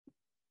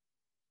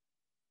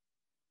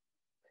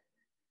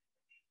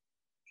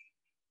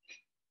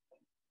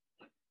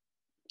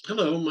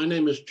Hello, my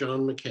name is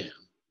John McCann.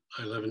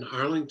 I live in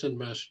Arlington,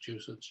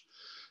 Massachusetts,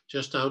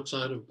 just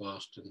outside of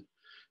Boston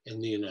in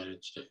the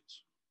United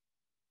States.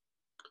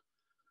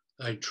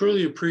 I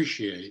truly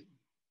appreciate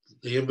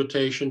the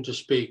invitation to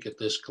speak at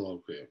this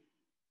colloquium.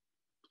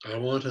 I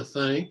want to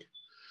thank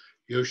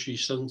Yoshi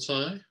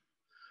Sensei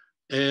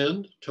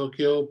and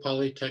Tokyo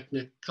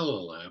Polytechnic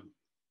Color Lab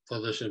for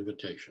this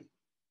invitation.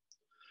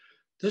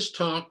 This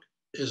talk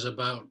is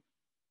about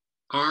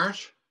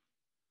art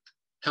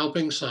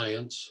helping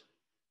science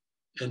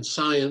and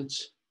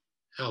science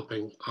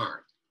helping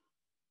art.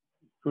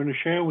 I'm going to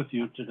share with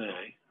you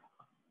today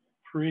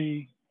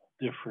 3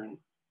 different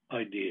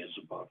ideas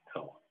about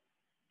color.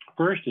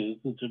 First is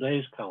that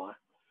today's color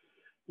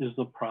is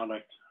the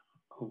product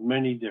of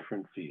many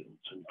different fields,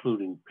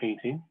 including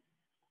painting,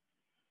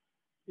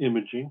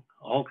 imaging,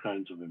 all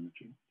kinds of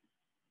imaging,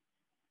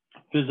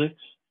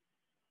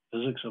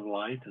 physics of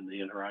light and the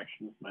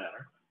interaction of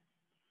matter,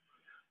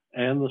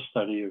 and the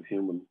study of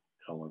human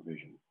color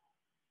vision.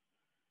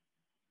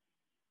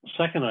 The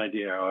second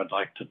idea I would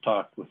like to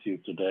talk with you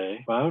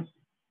today about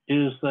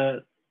is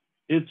that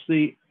it's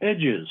the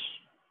edges,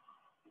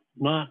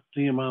 not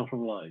the amount of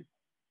light,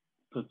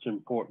 that's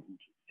important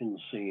in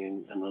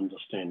seeing and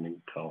understanding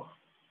color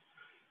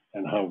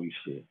and how we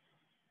see it.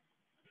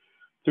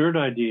 Third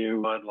idea,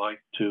 I'd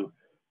like to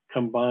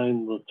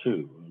combine the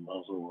two. In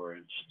other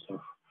words,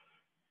 to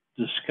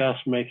discuss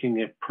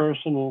making a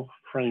personal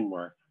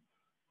framework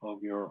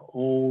of your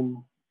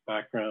own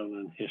background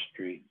and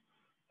history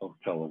of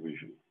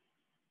television.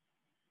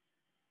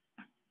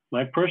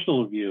 My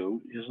personal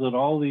view is that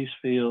all these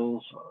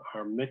fields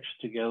are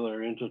mixed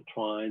together,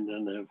 intertwined,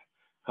 and have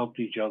helped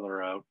each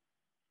other out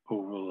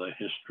over the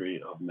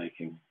history of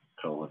making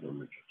colored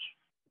images.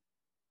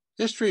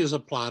 History is a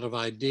plot of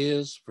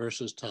ideas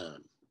versus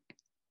time.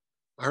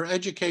 Our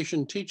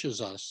education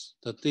teaches us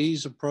that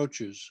these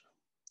approaches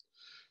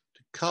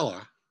to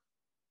color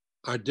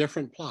are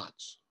different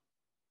plots,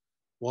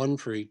 one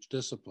for each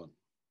discipline.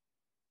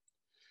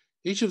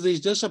 Each of these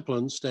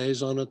disciplines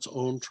stays on its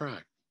own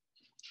track,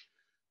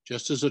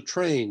 just as a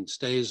train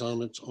stays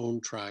on its own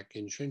track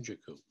in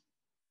Shinjuku.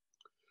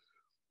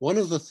 One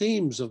of the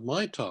themes of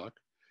my talk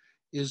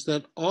is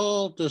that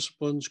all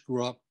disciplines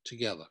grew up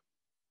together.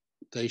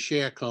 They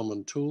share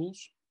common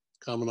tools,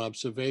 common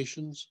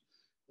observations,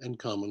 and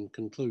common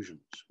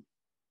conclusions.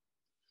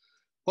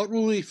 What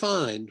will we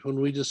find when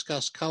we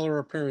discuss color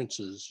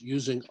appearances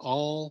using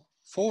all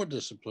 4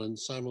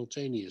 disciplines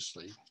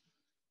simultaneously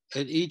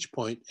at each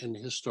point in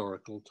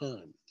historical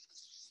time?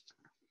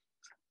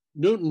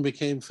 Newton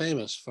became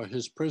famous for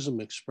his prism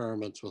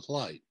experiments with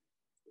light,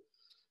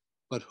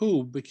 but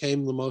who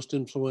became the most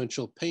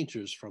influential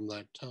painters from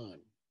that time?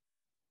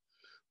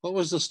 What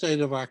was the state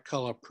of our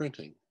color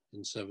printing in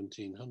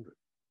 1700?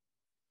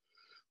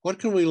 What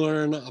can we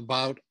learn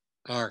about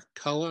our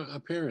color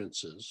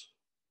appearances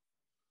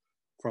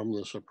from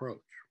this approach?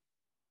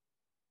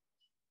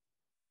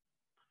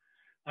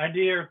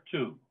 Idea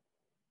 2,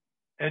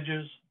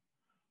 edges,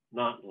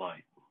 not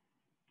light.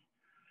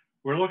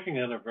 We're looking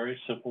at a very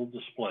simple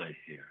display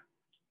here.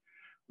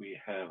 We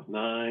have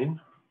 9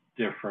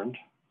 different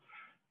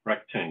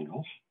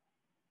rectangles.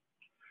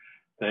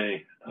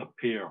 They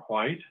appear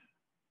white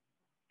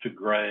to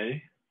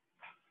gray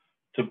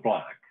to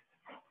black.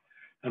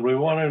 And we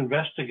want to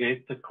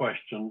investigate the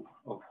question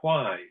of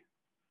why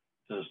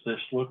does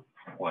this look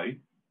white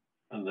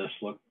and this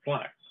look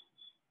black?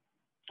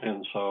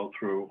 And so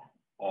through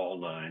all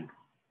 9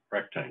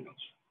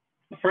 rectangles.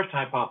 The first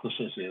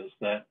hypothesis is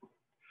that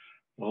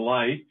the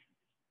light,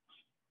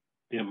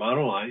 the amount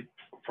of light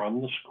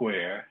from the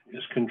square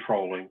is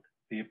controlling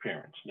the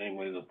appearance,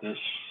 namely that this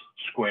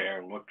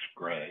square looks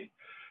gray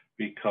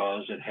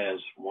because it has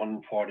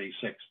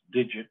 146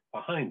 digit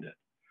behind it,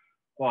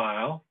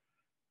 while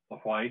the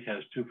white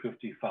has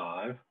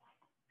 255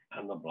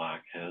 and the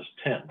black has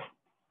 10.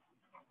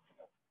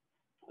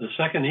 The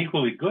second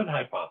equally good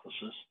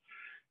hypothesis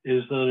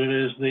is that it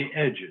is the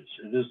edges.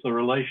 It is the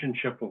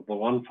relationship of the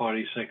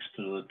 146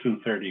 to the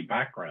 230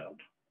 background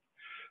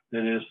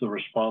that is the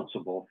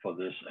responsible for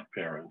this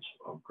appearance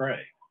of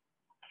gray.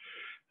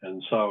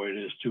 And so it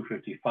is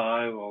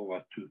 255 over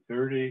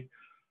 230,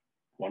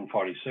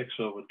 146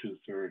 over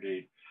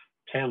 230,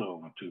 10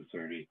 over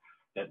 230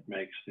 that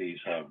makes these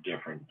have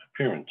different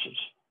appearances.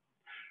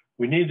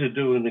 We need to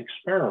do an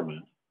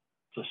experiment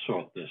to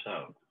sort this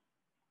out.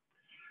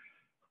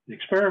 The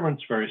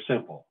experiment's very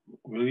simple.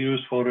 We'll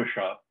use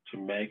Photoshop to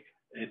make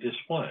a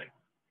display.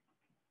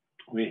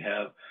 We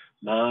have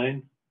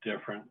 9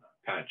 different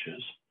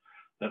patches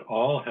that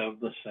all have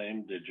the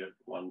same digit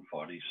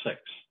 146.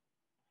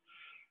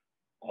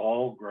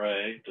 All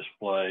gray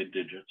display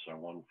digits are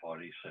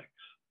 146.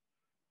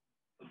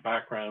 The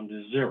background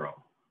is 0.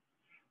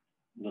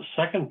 In the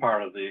second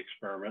part of the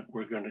experiment,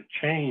 we're going to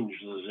change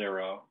the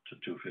 0 to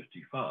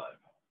 255.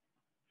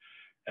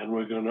 And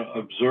we're going to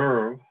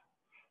observe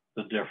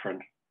the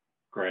different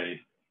gray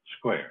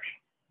squares.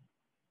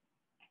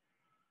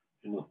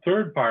 In the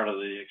third part of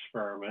the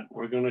experiment,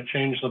 we're going to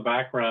change the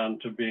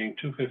background to being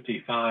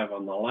 255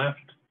 on the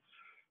left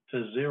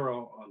to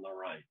 0 on the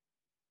right.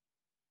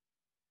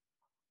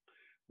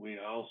 we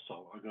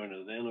also are going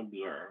to then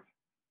observe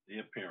the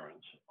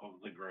appearance of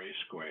the gray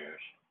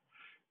squares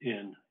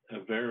in a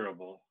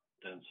variable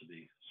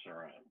density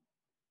surround.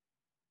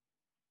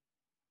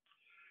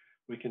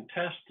 We can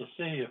test to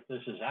see if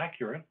this is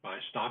accurate by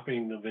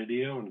stopping the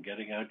video and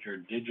getting out your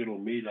digital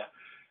meter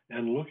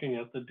and looking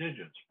at the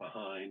digits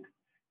behind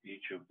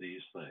each of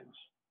these things.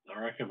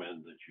 I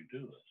recommend that you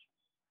do this.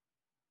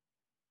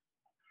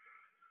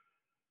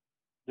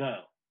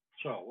 Now,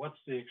 so what's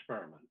the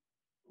experiment?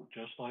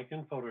 Just like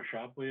in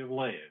Photoshop, we have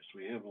layers.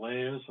 We have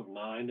layers of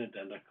 9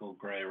 identical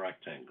gray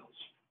rectangles.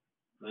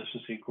 This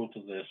is equal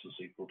to this is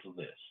equal to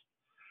this.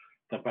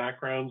 The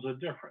backgrounds are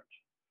different.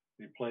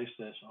 We place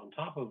this on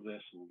top of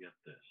this and get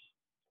this.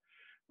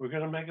 We're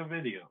going to make a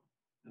video.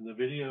 And the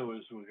video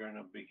is we're going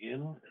to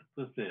begin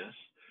with this.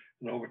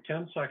 And over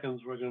 10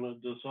 seconds, we're going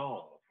to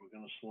dissolve. We're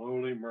going to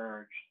slowly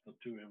merge the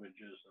two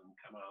images and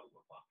come out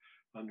with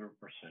a 100%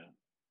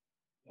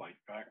 white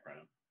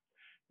background.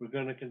 We're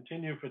going to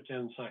continue for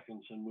 10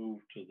 seconds and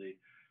move to the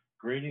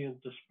gradient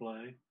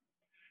display.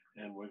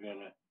 And we're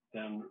going to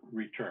then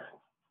return.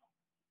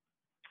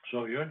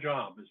 So your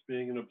job as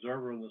being an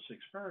observer in this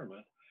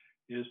experiment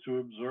is to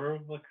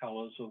observe the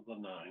colors of the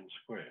 9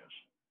 squares.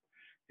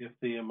 If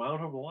the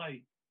amount of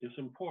light is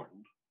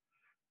important,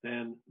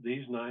 then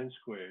these 9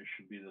 squares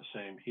should be the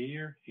same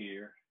here,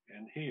 here,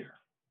 and here.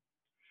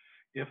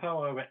 If,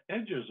 however,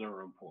 edges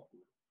are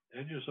important,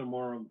 edges are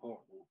more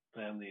important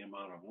than the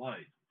amount of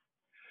light,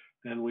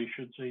 then we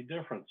should see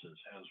differences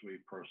as we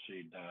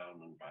proceed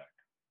down and back.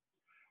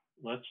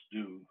 Let's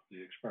do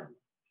the experiment.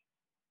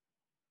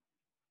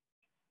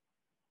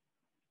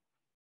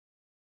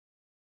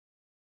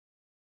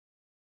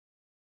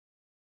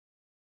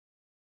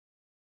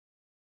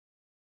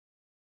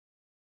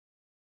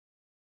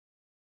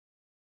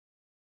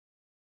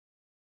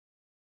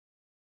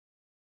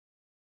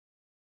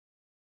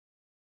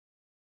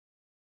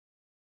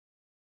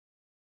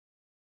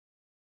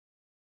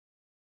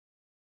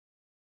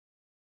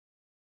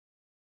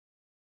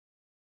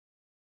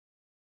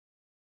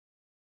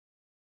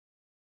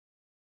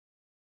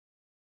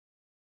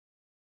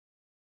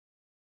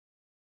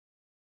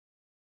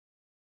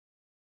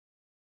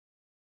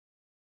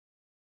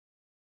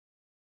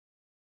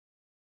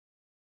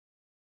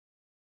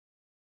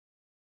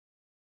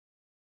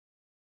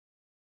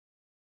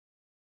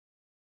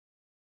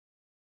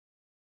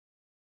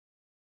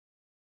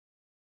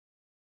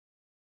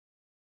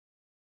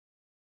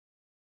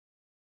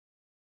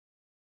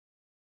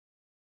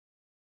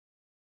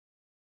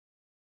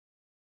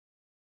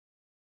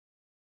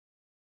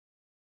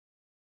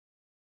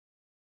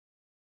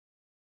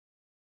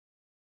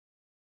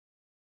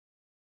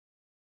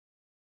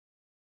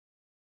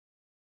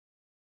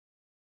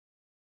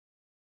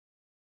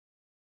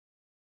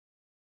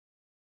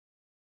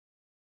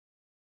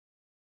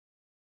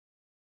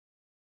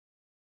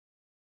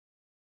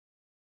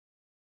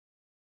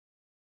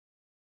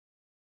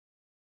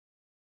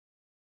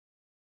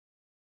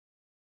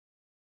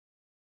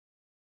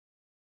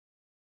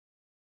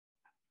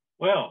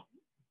 Well,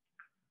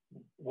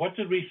 what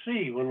did we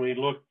see when we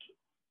looked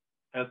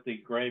at the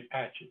gray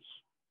patches?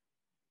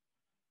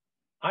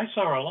 I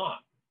saw a lot.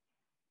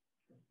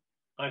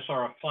 I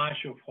saw a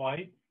flash of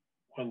white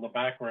when the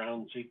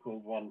backgrounds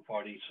equaled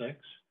 146.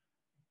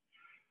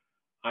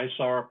 I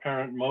saw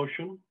apparent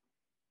motion.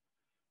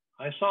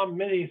 I saw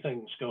many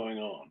things going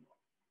on.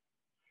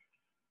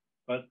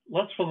 But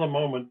let's for the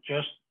moment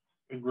just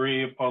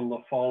agree upon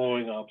the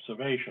following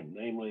observation,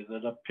 namely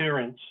that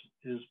appearance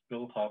is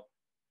built up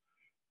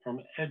from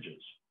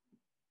edges.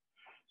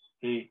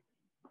 The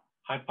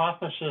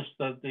hypothesis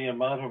that the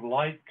amount of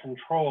light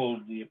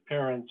controlled the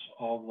appearance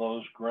of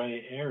those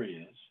gray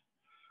areas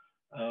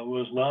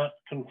was not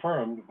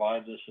confirmed by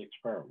this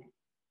experiment.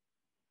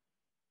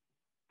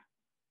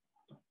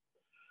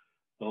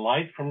 The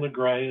light from the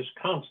gray is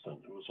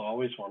constant. It was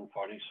always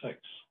 146.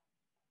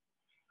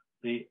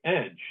 The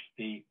edge,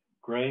 the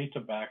gray to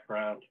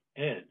background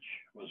edge,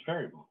 was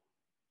variable.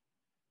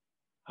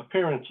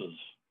 Appearances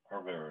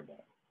are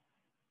variable.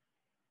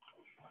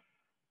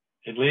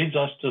 It leads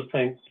us to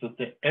think that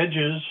the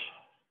edges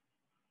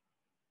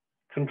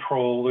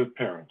control the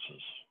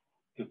appearances.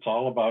 It's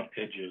all about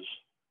edges,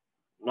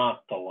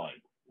 not the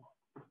light.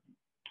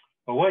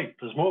 But wait,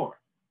 there's more.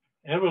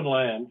 Edward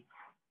Land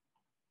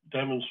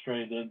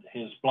demonstrated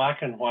his black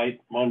and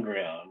white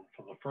Mondrian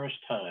for the first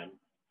time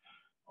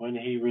when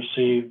he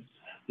received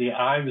the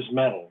Ives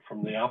Medal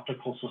from the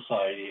Optical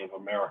Society of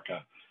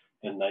America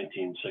in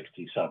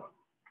 1967.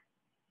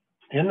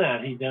 In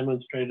that, he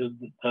demonstrated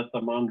that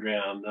the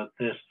Mondrian, that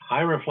this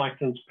high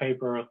reflectance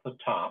paper at the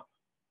top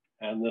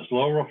and this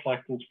low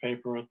reflectance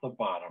paper at the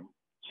bottom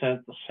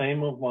sent the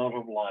same amount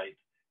of light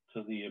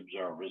to the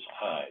observer's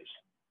eyes.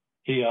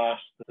 He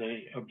asked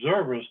the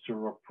observers to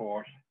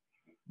report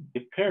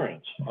the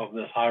appearance of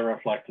this high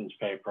reflectance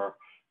paper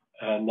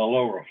and the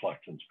low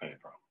reflectance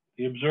paper.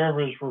 The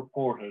observers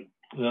reported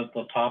that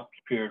the top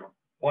appeared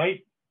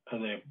white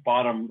and the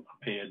bottom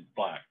appeared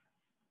black.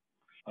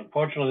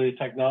 Unfortunately, the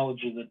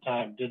technology at the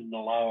time didn't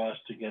allow us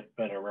to get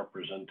better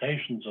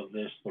representations of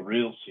this. The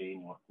real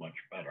scene looked much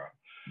better.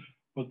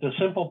 But the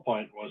simple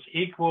point was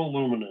equal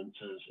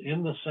luminances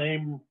in the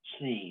same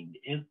scene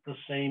at the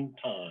same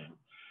time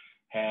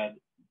had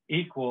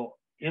equal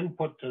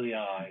input to the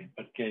eye,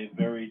 but gave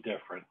very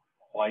different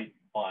white,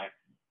 black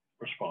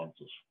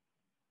responses.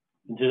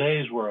 In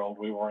today's world,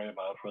 we worry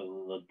about whether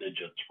the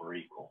digits were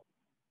equal.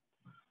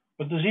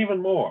 But there's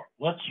even more.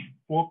 Let's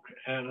look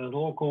at a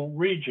local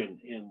region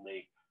in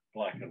the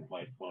black and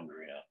white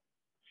Mondrian.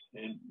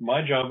 And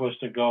my job was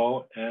to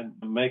go and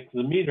make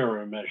the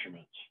meter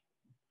measurements.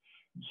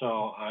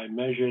 So I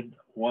measured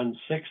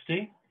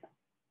 160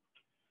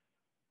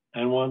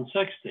 and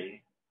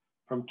 160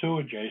 from two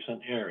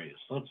adjacent areas.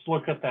 Let's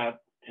look at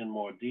that in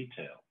more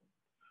detail.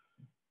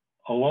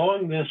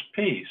 Along this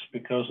piece,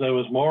 because there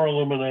was more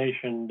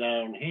illumination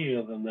down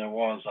here than there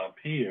was up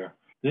here,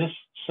 this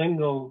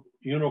single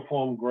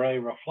uniform gray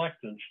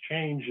reflectance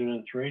changed in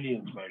its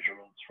radiance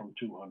measurements from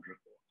 200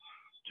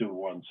 to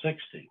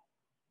 160,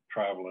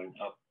 traveling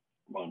up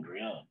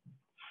Mondrian.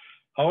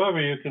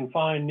 However, you can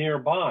find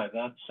nearby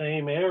that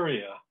same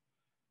area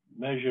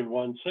measured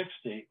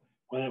 160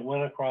 when it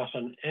went across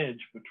an edge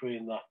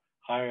between the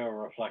higher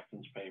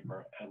reflectance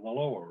paper and the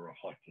lower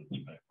reflectance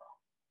paper.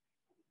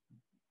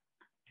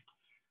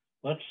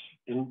 Let's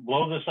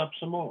blow this up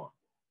some more.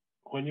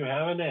 When you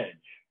have an edge,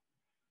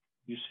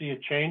 you see a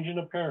change in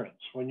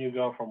appearance when you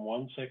go from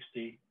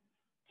 160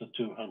 to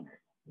 200.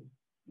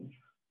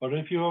 But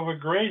if you have a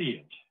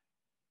gradient,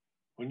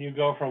 when you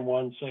go from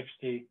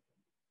 160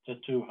 to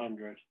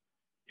 200,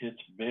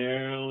 it's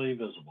barely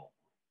visible.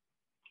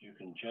 You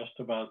can just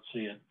about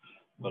see it,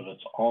 but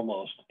it's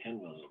almost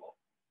invisible.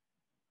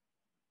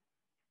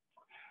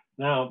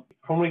 Now,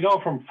 when we go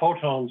from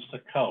photons to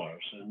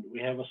colors, and we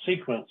have a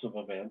sequence of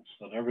events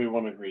that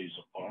everyone agrees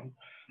upon.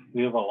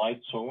 We have a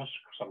light source,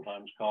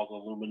 sometimes called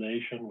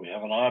illumination. We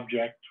have an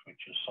object, which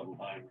is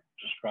sometimes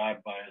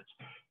described by its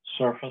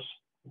surface.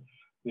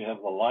 We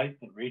have the light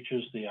that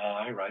reaches the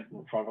eye right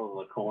in front of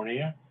the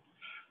cornea.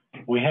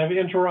 We have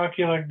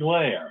interocular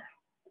glare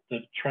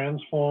that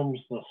transforms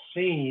the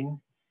scene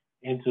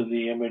into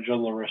the image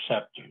on the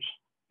receptors.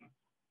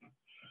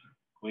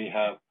 We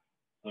have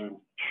the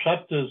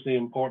receptors. The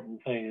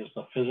important thing is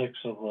the physics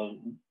of the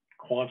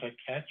quanta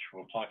catch.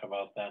 We'll talk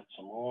about that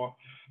some more.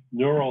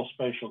 Neural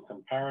spatial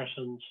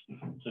comparisons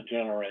to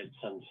generate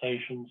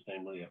sensations,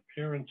 namely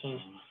appearances,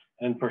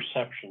 and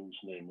perceptions,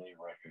 namely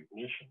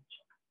recognitions.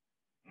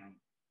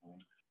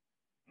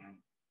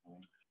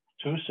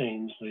 Two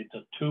scenes lead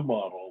to two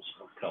models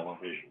of color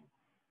vision.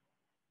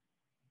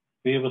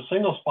 We have a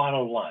single spot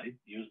of light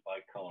used by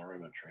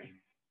colorimetry.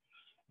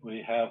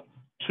 We have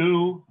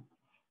two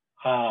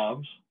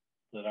halves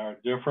that are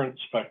different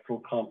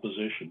spectral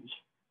compositions.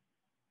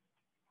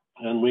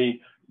 And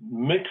we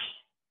mix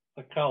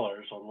the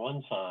colors on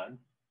one side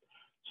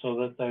so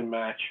that they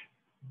match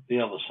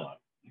the other side.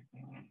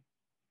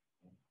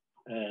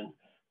 And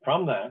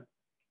from that,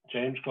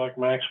 James Clerk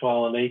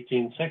Maxwell in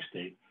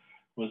 1860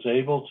 was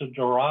able to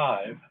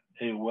derive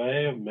a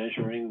way of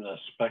measuring the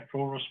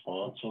spectral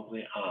response of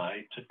the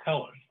eye to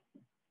colors.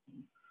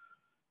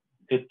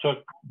 It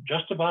took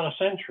just about a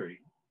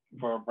century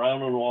for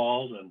Brown and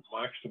Wald and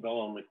Mark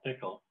Stabell and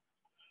McNichol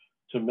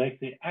to make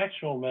the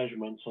actual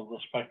measurements of the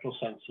spectral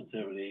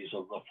sensitivities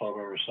of the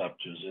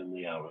photoreceptors in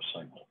the outer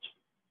segments.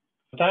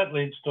 But that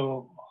leads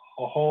to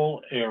a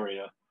whole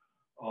area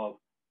of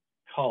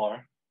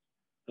color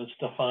that's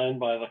defined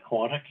by the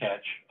quanta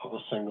catch of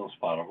a single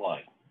spot of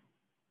light.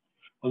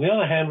 On the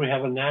other hand, we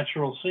have a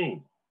natural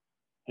scene.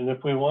 And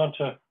if we want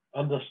to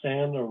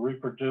understand or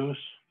reproduce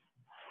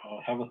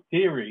or have a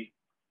theory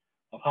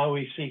of how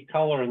we see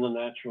color in the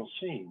natural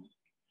scene,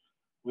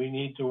 we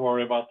need to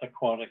worry about the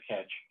quanta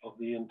catch of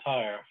the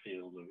entire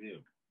field of view.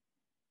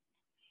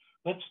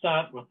 Let's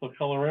start with the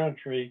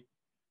colorimetry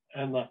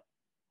and the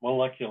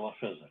molecular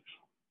physics.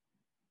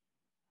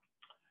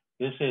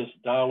 This is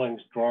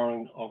Dowling's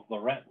drawing of the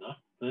retina.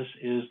 This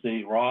is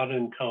the rod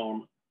and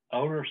cone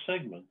outer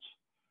segments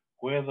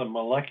where the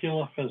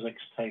molecular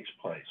physics takes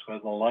place, where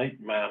the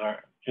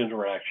light-matter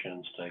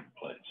interactions take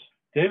place.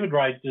 David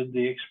Wright did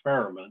the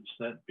experiments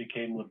that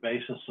became the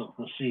basis of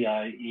the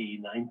CIE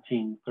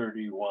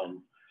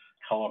 1931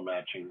 color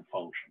matching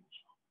functions.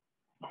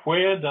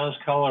 Where does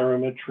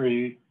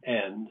colorimetry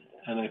end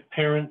and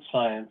appearance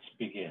science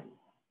begin?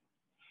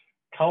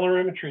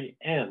 Colorimetry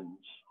ends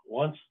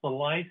once the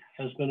light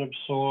has been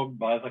absorbed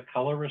by the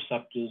color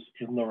receptors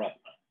in the retina.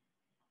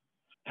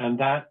 And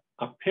that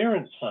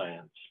appearance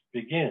science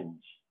begins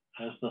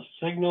as the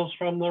signals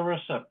from the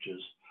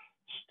receptors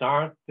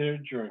start their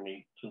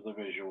journey to the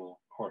visual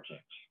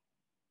cortex.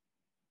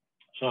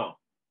 So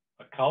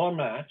a color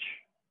match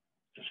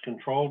is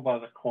controlled by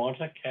the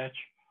quanta catch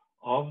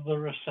of the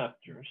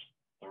receptors,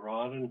 the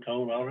rod and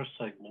cone outer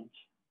segments,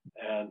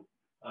 and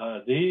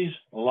these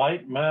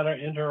light matter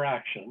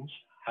interactions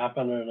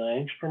happen at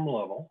an angstrom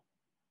level.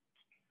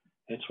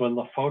 It's when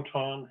the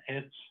photon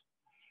hits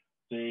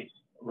the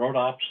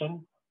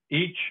rhodopsin.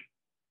 Each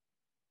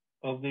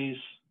of these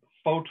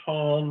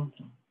photon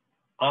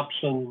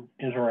opsin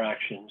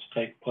interactions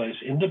take place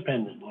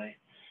independently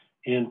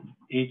in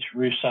each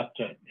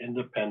receptor,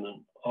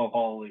 independent of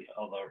all the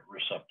other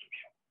receptors.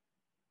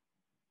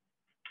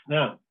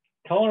 Now,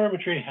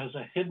 colorimetry has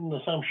a hidden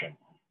assumption.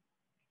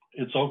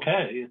 It's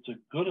okay, it's a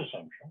good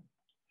assumption,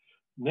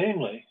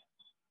 namely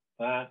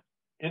that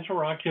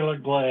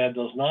interocular glare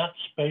does not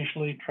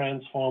spatially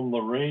transform the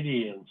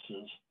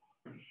radiances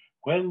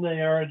when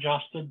they are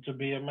adjusted to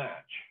be a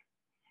match.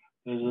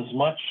 There's as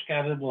much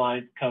scattered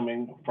light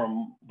coming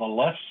from the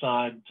left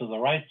side to the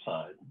right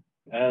side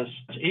as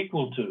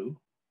equal to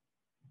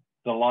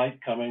the light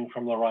coming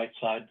from the right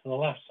side to the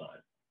left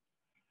side.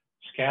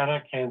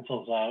 Scatter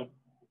cancels out.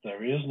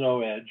 There is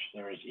no edge.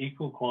 There is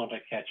equal quanta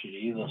catch at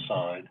either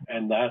side.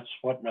 And that's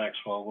what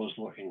Maxwell was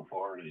looking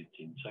for in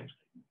 1860.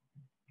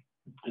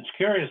 It's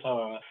curious,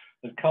 however,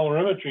 that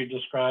colorimetry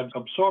describes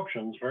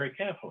absorptions very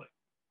carefully.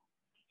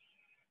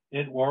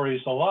 It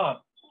worries a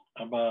lot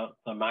about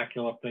the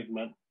macular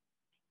pigment,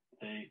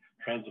 the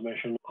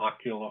transmission of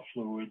ocular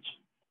fluids,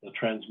 the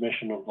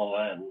transmission of the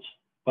lens,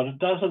 but it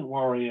doesn't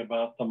worry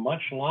about the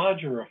much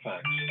larger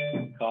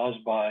effects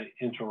caused by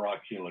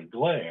interocular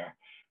glare,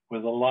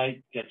 where the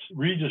light gets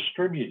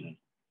redistributed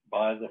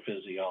by the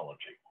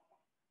physiology.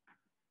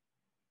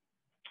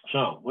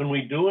 So when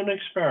we do an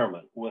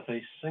experiment with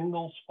a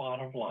single spot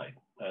of light,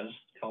 as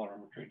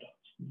colorimetry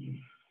does,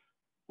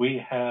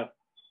 we have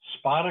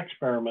spot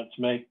experiments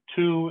make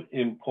two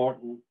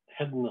important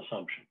hidden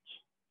assumptions.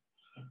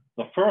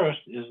 The first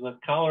is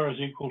that color is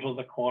equal to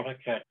the quanta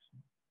catch.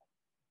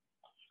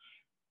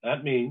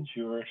 That means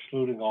you are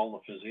excluding all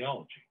the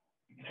physiology.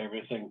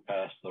 Everything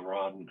past the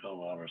rod and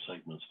cone outer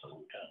segments doesn't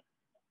count.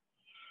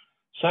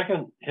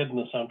 Second hidden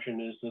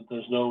assumption is that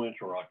there's no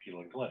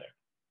interocular glare.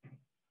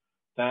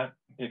 That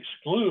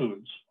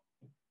excludes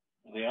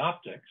the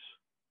optics,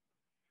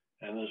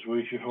 and as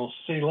we shall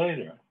see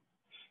later,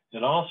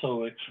 it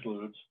also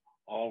excludes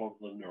all of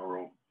the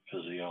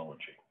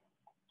neurophysiology.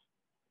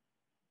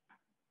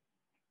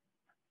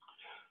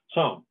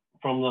 So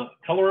from the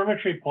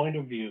colorimetry point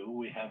of view,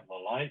 we have the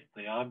light,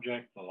 the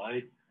object, the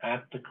light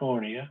at the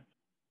cornea.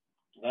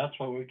 That's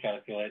what we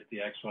calculate, the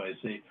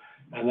XYZ,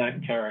 and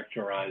that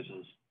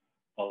characterizes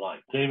the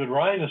light. David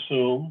Wright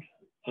assumed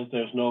that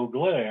there's no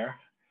glare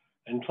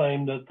and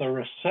claimed that the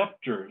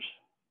receptors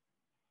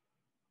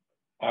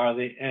are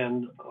the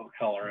end of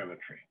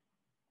colorimetry.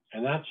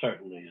 And that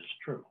certainly is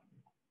true.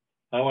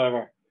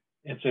 However,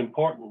 it's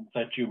important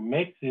that you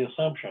make the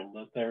assumption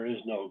that there is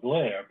no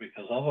glare,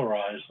 because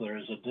otherwise there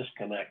is a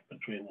disconnect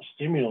between the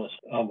stimulus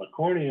on the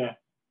cornea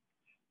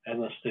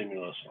and the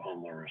stimulus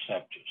on the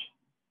receptors.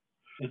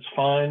 It's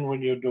fine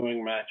when you're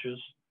doing matches.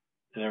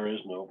 There is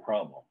no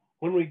problem.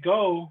 When we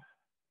go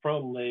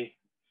from the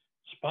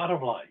spot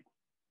of light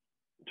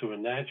to a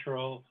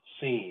natural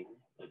scene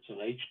that's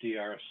an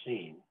HDR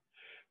scene,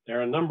 there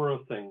are a number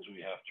of things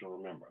we have to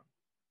remember.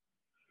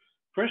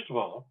 First of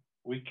all,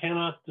 we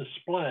cannot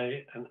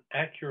display an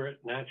accurate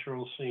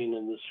natural scene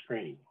in the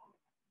screen.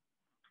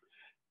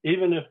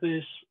 Even if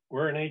this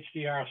were an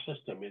HDR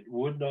system, it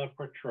would not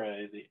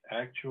portray the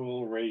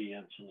actual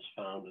radiances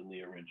found in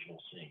the original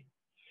scene.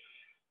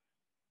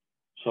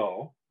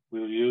 So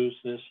we'll use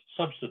this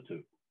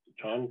substitute,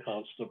 John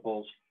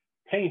Constable's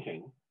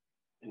painting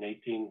in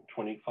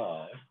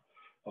 1825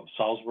 of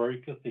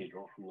Salisbury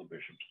Cathedral from the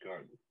Bishop's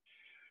Garden.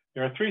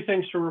 There are three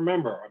things to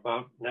remember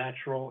about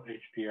natural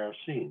HDR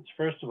scenes.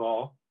 First of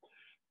all,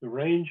 the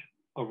range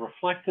of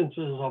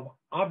reflectances of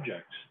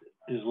objects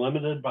is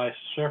limited by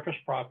surface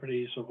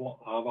properties of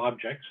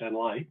objects and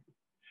light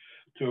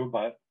to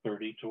about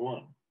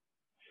 30:1.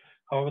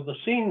 However, the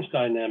scene's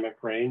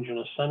dynamic range in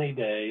a sunny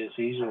day is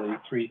easily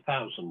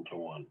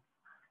 3,000:1.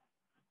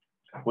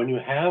 When you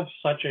have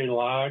such a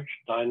large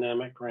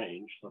dynamic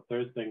range, the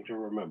third thing to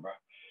remember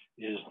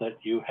is that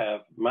you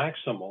have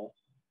maximal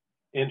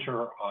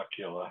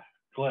interocular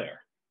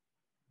glare.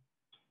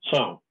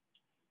 So,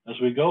 as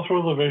we go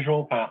through the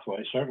visual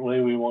pathway,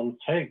 certainly we want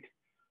to take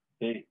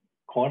the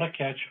quanta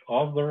catch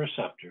of the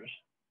receptors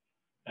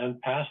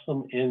and pass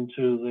them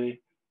into the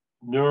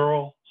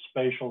neural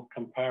spatial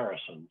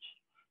comparisons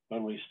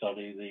when we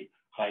study the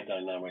high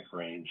dynamic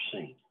range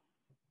scene.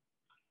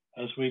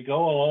 As we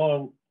go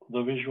along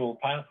the visual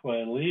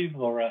pathway and leave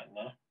the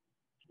retina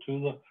to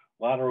the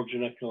lateral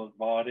geniculate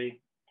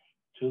body,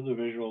 to the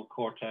visual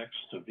cortex,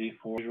 to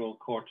V4, visual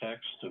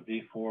cortex, to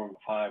V4 and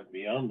 5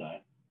 beyond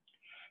that,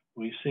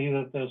 we see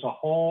that there's a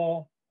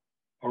whole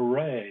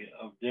array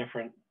of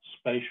different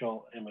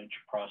spatial image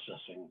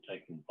processing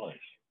taking place.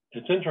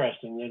 It's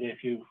interesting that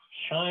if you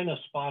shine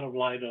a spot of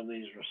light on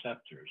these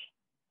receptors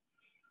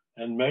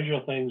and measure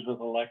things with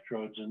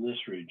electrodes in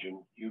this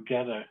region, you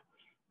get a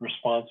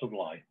response of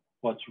light.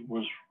 What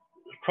was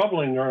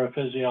troubling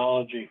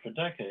neurophysiology for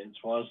decades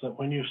was that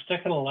when you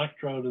stick an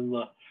electrode in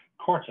the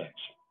cortex,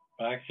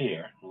 back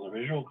here, in the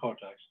visual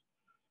cortex,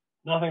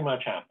 nothing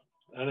much happens.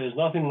 That is,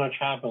 nothing much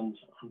happens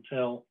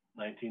until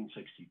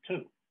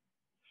 1962.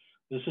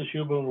 This is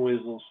Huber and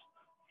Wiesel's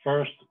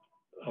first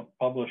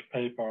published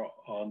paper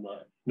on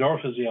the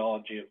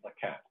neurophysiology of the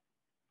cat.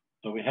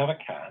 So we have a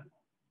cat.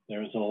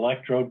 There is an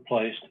electrode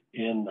placed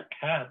in the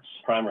cat's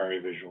primary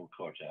visual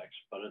cortex,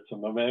 but it's a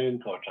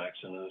mammalian cortex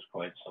and it is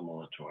quite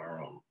similar to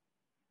our own.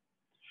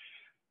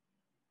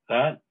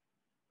 That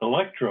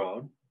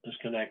electrode is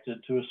connected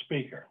to a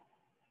speaker,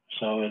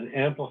 so it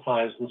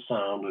amplifies the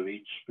sound of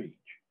each speech.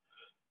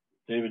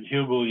 David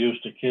Hubel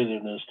used to kid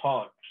in his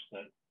talks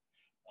that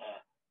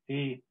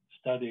he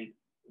studied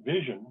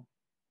vision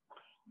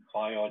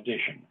by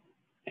audition.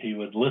 He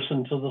would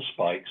listen to the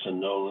spikes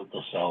and know that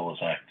the cell was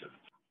active.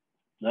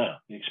 Now,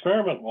 the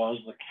experiment was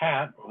the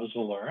cat was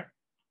alert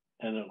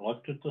and it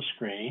looked at the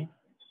screen.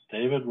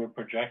 David would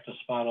project a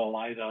spot of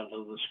light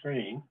onto the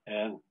screen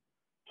and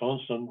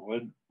Tonston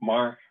would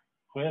mark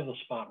where the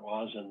spot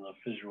was in the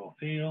visual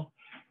field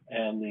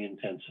and the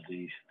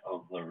intensity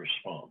of the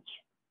response.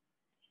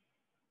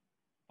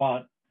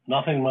 But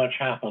nothing much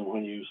happened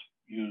when you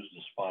used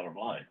a spot of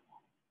light.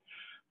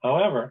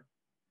 However,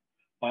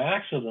 by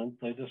accident,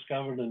 they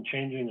discovered in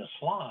changing a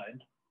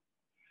slide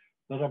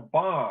that a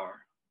bar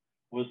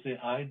was the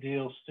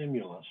ideal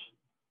stimulus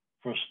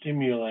for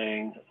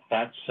stimulating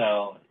that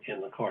cell in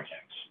the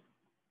cortex.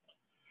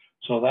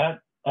 So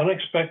that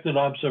unexpected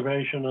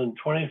observation and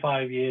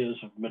 25 years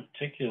of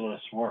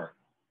meticulous work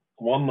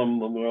won them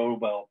the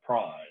Nobel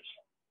Prize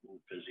in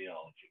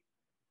physiology.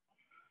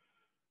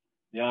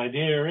 The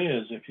idea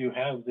is if you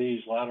have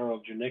these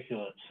lateral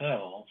geniculate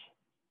cells,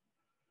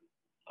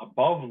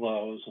 above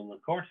those in the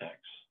cortex,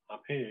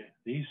 up here,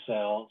 these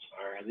cells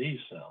are these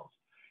cells.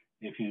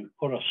 If you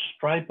put a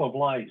stripe of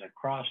light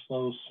across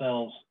those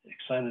cells'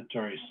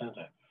 excitatory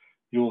center,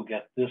 you will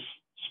get this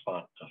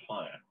spot to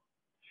fire.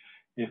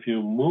 If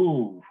you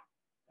move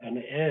an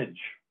edge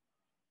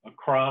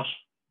across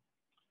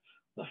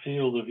the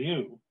field of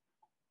view,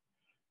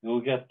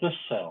 you'll get this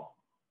cell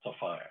to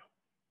fire.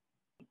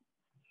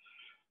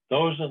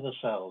 Those are the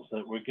cells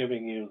that were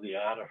giving you the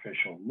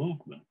artificial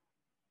movement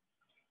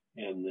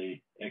in the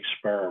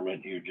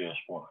experiment you just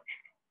watched.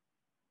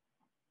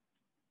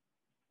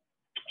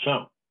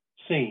 So,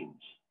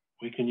 scenes.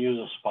 We can use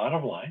a spot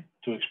of light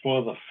to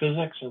explore the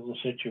physics of the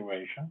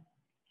situation.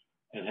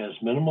 It has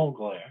minimal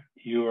glare.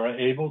 You are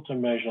able to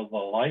measure the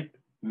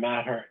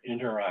light-matter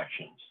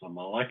interactions, the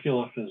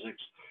molecular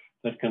physics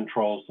that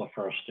controls the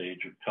first stage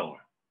of color.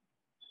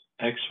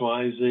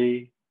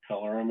 XYZ,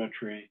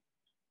 colorimetry,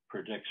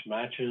 predicts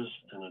matches,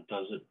 and it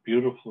does it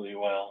beautifully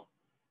well.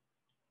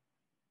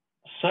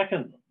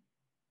 Second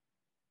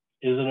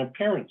is an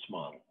appearance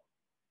model.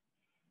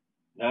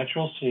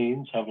 Natural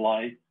scenes have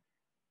light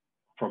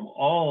from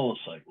all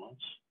the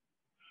segments.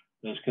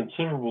 There's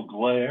considerable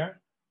glare,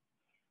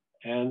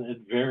 and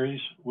it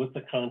varies with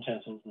the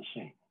content of the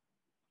scene.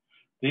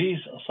 These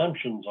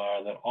assumptions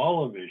are that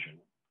all of vision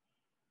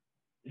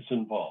is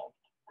involved.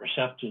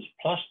 Receptors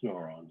plus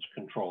neurons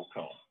control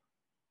color.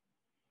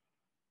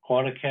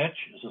 Quanti-catch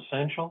is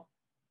essential,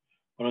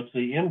 but it's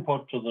the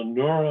input to the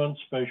neuron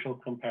spatial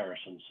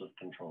comparisons that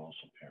controls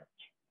appearance.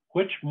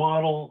 Which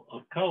model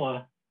of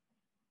color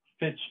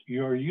fits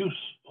your use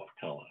of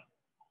color?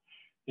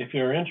 If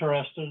you're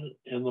interested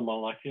in the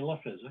molecular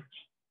physics,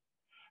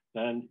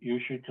 then you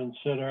should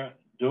consider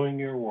doing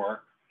your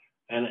work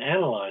and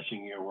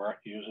analyzing your work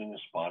using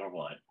a spot of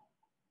light.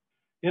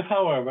 If,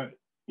 however,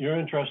 you're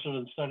interested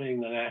in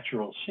studying the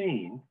natural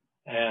scene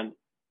and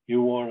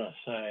you want to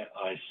say,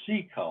 I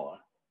see color,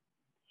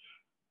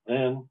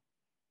 then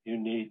you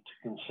need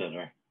to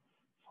consider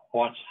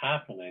what's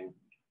happening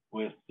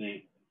with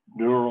the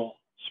neural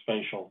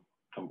spatial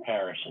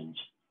comparisons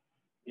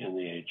in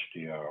the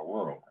HDR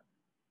world.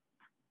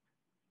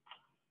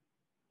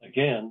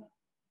 Again,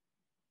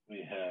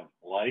 we have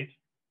light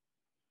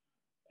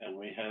and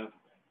we have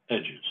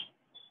edges.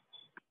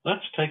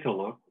 Let's take a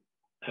look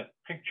at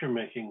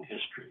picture-making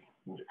history,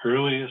 from the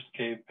earliest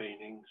cave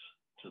paintings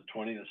to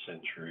 20th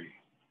century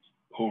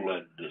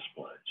OLED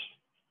displays.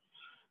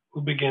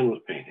 We'll begin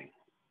with painting.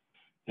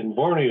 In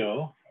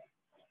Borneo,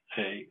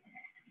 a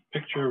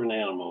picture of an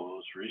animal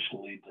was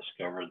recently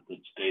discovered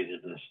that's dated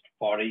as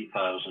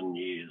 40,000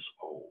 years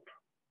old,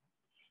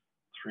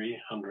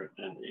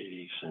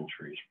 380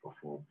 centuries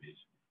before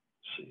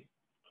BC.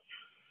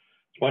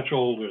 It's much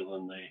older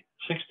than the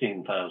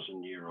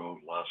 16,000-year-old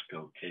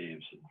Lascaux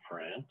caves in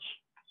France.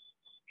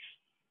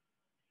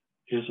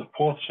 Is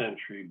a 4th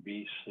century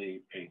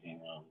BC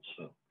painting on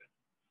silk.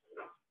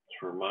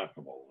 It's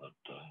remarkable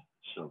that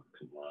silk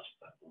can last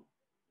that long.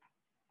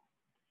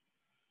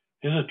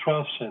 Is a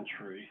 12th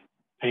century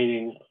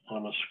painting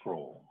on a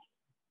scroll.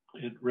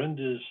 It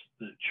renders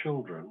the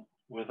children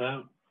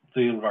without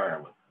the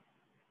environment.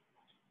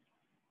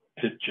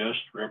 It just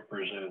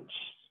represents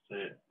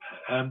the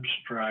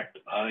abstract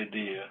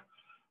idea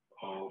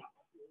of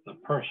the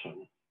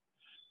person,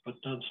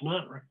 but does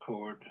not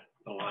record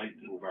the light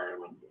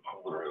environment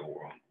of the real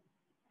world.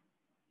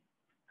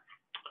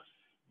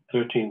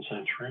 13th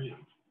century,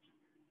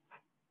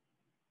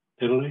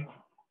 Italy,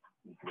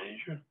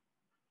 Asia.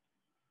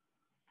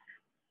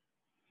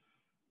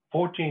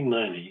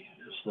 1490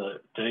 is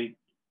the date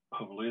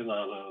of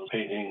Leonardo's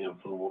painting of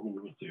the woman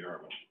with the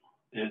urn.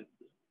 It,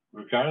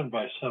 regarded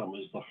by some,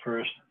 is the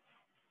first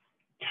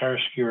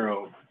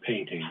chiaroscuro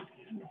painting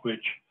in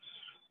which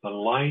The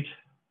light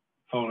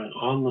falling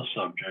on the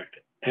subject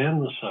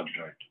and the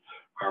subject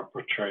are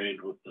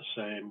portrayed with the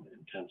same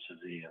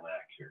intensity and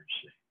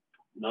accuracy.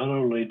 Not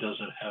only does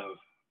it have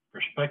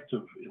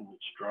perspective in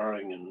its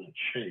drawing and its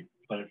shape,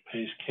 but it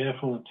pays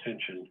careful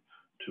attention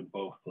to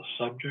both the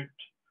subject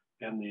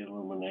and the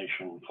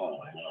illumination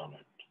falling on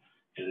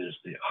it. It is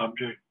the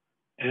object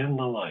and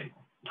the light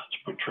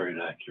that's portrayed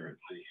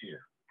accurately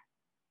here.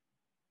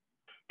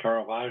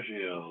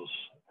 Caravaggio's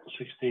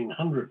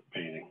 1600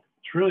 painting,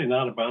 it's really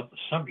not about the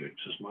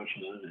subjects as much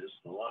as it is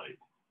the light.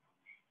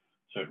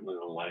 Certainly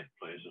the light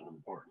plays an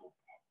important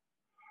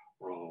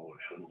role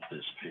in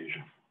this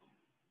vision.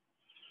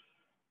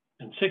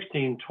 In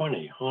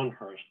 1620,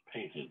 Honhurst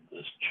painted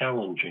this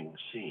challenging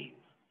scene,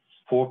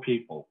 4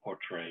 people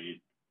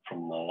portrayed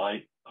from the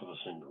light of a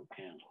single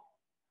candle.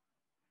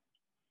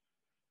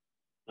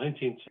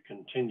 19th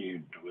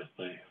continued with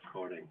the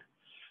recording,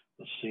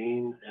 the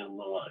scene and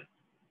the light.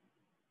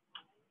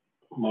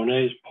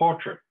 Monet's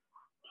portrait,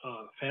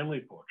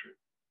 family portrait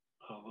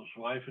of his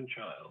wife and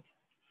child,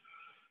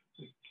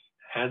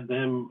 had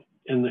them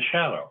in the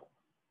shadow,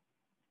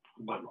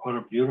 but what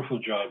a beautiful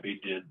job he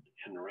did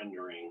in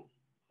rendering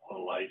the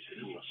light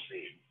in the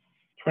scene.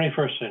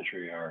 21st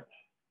century art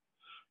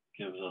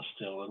gives us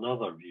still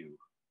another view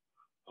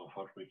of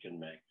what we can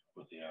make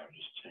with the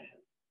artist's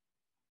hand.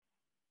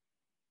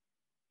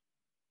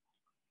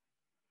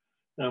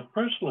 Now,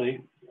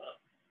 personally,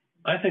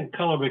 I think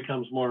color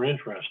becomes more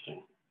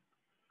interesting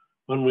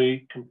when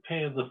we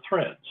compare the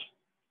threads,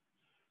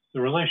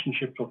 the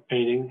relationship of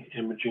painting,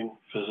 imaging,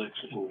 physics,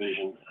 and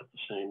vision at the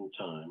same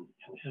time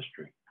in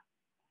history.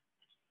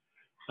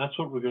 That's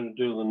what we're going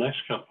to do in the next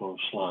couple of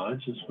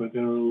slides, is we're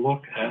going to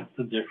look at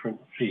the different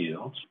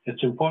fields.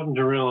 It's important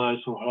to realize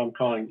that what I'm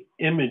calling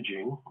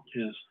imaging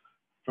is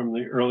from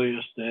the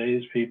earliest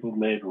days, people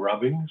made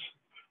rubbings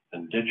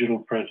and digital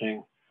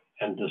printing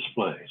and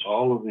displays.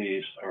 All of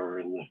these are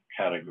in the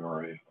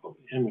category of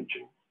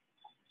imaging.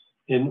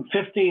 In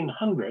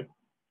 1500,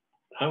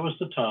 that was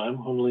the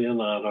time when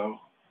Leonardo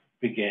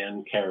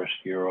began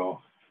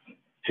chiaroscuro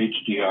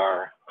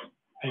HDR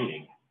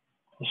painting.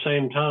 At the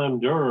same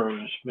time,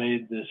 Dürer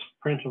made this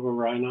print of a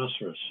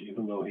rhinoceros,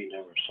 even though he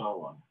never saw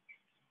one.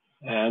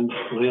 And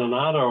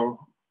Leonardo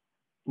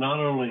not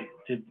only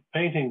did the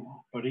painting,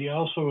 but he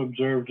also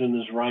observed in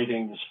his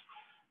writings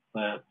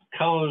that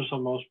colors are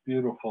most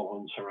beautiful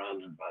when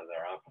surrounded by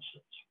their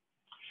opposites.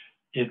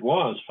 It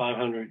was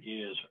 500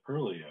 years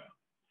earlier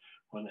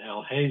when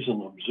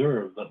Alhazen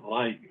observed that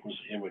light was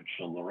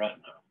imaged on the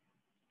retina.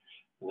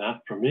 And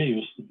that, for me,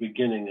 was the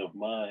beginning of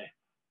my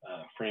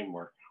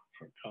framework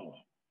for color.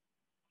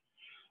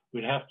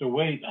 We'd have to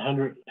wait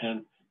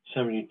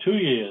 172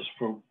 years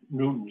for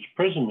Newton's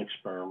prism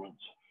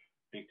experiments,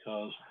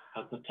 because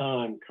at the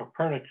time,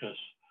 Copernicus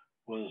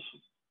was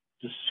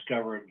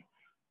discovered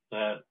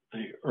that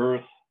the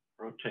Earth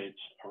rotates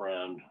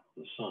around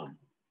the sun.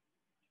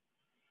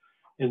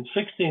 In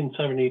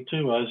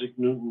 1672, Isaac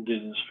Newton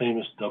did his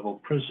famous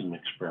double prism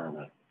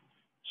experiment,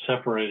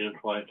 separated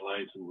white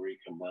light and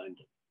recombined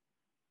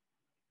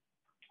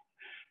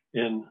it.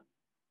 In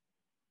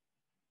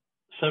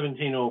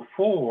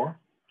 1704,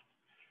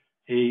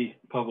 he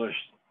published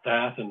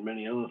that and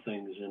many other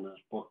things in his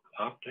book,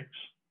 Optics.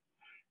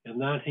 In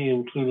that, he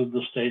included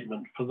the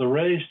statement, "For the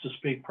rays to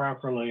speak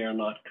properly are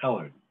not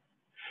colored.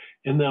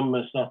 In them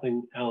is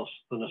nothing else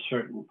than a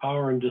certain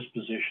power and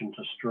disposition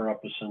to stir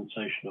up a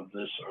sensation of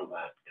this or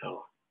that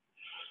color."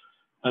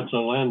 That's a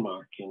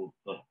landmark in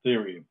the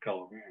theory of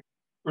coloring.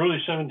 Early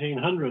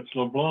 1700s,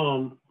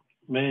 Leblanc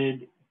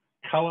made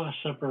color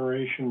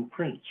separation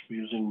prints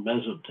using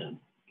mezzotint,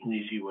 an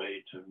easy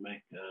way to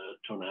make a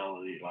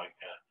tonality like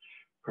a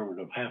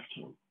primitive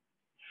halftone.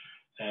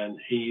 And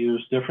he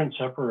used different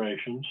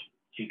separations.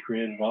 He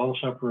created all the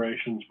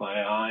separations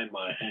by eye,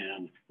 by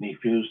hand, and he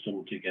fused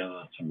them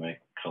together to make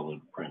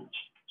colored prints.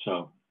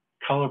 So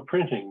color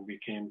printing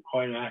became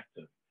quite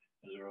active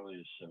as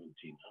early as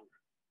 1700.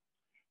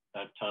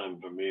 That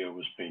time, Vermeer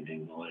was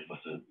painting the light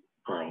with a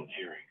pearl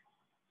earring.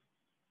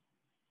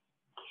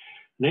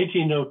 In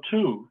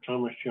 1802,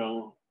 Thomas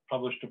Young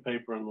published a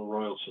paper in the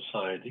Royal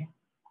Society.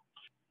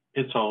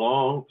 It's a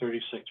long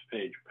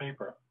 36-page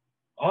paper.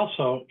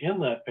 Also, in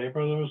that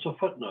paper, there was a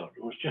footnote.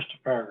 It was just a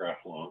paragraph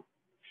long.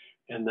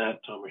 In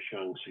that, Thomas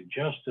Young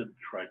suggested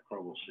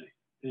trichromacy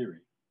theory.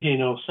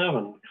 In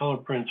 1807, color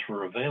prints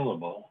were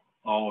available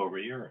all over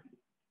Europe.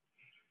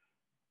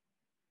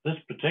 This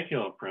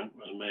particular print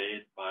was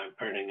made by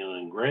printing an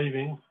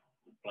engraving,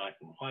 black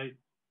and white,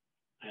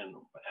 and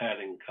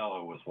adding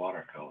color with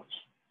watercolors.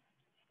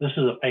 This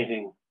is a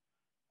painting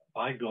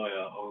by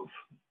Goya of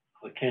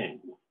the king.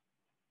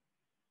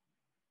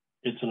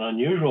 It's an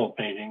unusual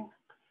painting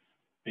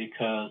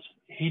because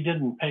he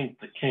didn't paint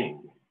the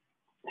king.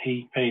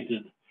 He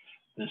painted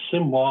the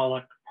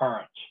symbolic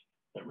parts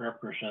that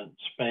represent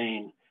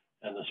Spain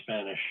and the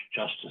Spanish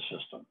justice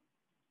system.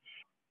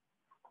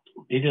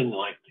 He didn't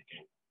like the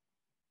king.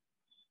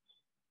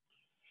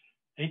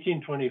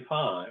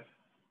 1825,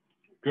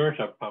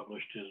 Goethe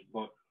published his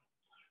book,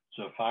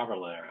 Zur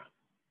Farbenlehre,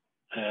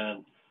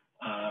 and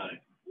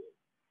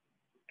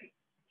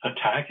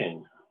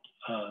attacking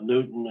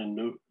Newton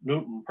and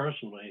Newton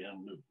personally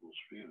and Newton's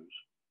views.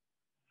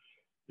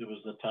 It was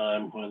the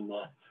time when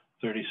the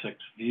 36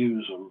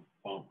 views on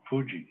Mount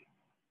Fuji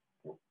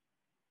were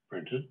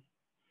printed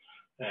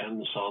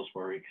and the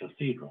Salisbury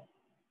Cathedral.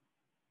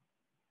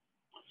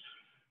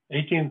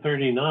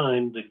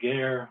 1839,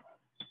 Daguerre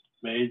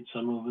made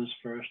some of his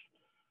first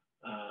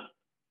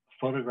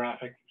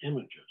photographic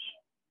images.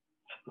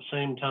 At the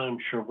same time,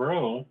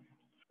 Chevreul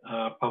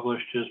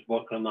published his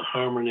book on the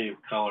harmony of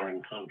color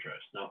and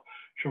contrast. Now,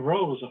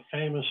 Chevreul was a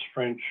famous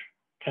French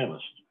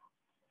chemist,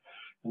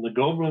 and the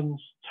Gobelins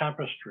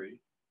Tapestry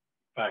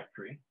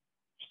Factory,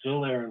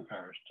 still there in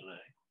Paris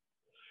today,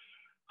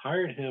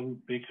 hired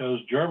him because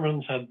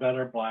Germans had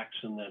better blacks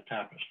in their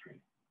tapestry.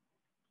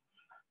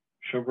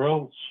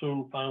 Chevreul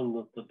soon found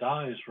that the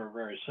dyes were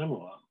very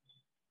similar,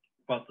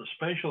 but the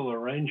spatial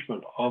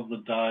arrangement of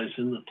the dyes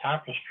in the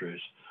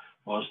tapestries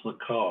was the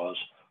cause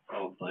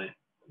of the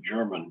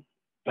German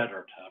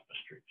better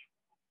tapestries.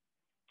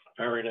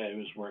 Faraday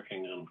was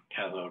working on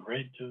cathode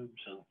ray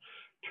tubes, and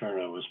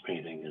Turner was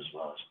painting his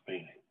last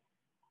painting.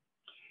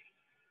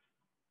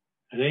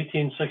 In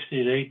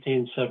 1860 to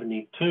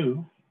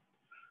 1872,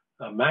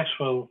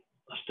 Maxwell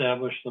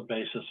established the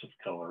basis of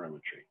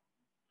colorimetry.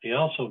 He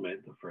also made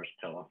the first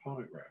color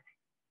photograph.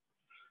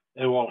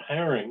 Ewald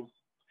Hering,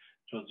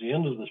 towards the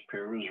end of this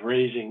period, was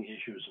raising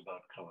issues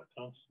about color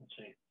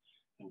constancy,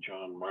 and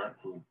John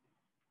Martin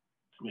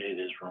made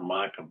his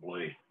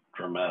remarkably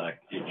dramatic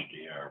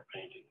HDR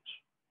paintings.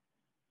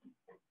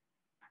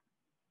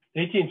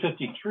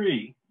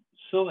 1853,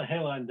 silver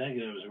halide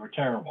negatives were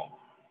terrible.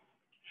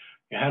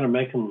 You had to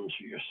make them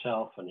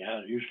yourself, and you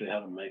usually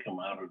had to make them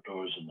out of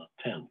doors in a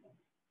tent.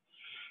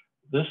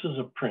 This is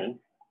a print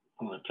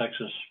from the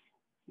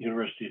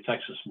University of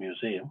Texas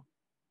Museum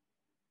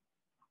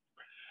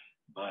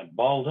by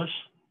Baldus.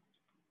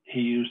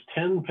 He used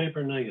 10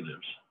 paper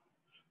negatives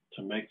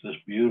to make this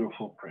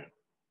beautiful print.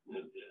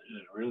 It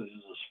really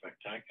is a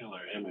spectacular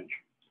image,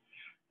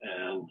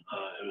 and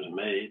it was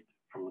made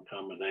from a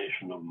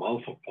combination of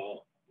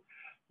multiple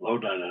low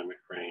dynamic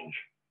range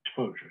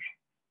exposures.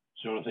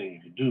 It's the only thing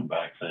you could do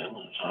back then. It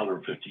was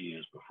 150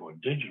 years before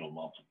digital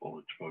multiple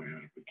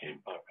exposures became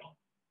popular.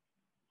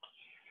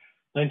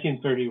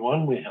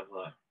 1931, we have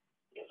the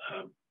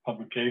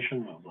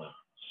publication of the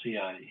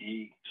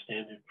CIE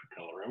standard for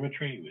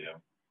colorimetry. We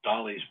have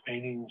Dolly's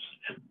paintings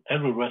and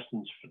Edward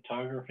Weston's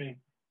photography.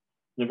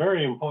 The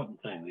very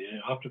important thing, the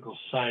Optical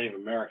Society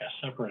of America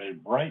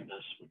separated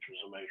brightness, which was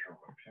a measure of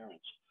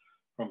appearance,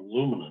 from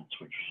luminance,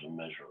 which was a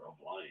measure of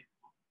light.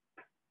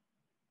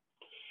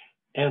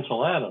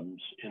 Ansel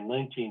Adams, in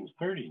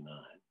 1939,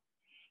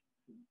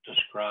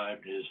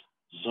 described his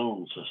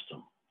zone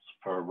system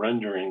for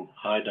rendering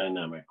high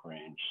dynamic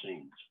range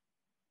scenes.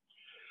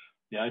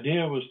 The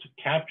idea was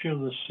to capture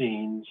the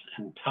scene's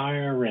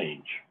entire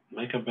range,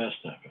 make a best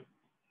effort.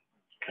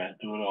 Can't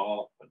do it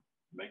all, but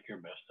make your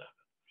best effort.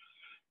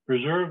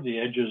 Preserve the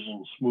edges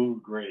and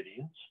smooth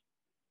gradients,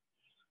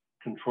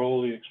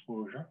 control the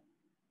exposure,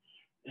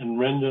 and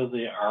render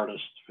the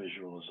artist's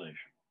visualization.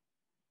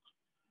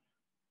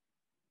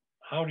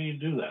 How do you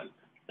do that?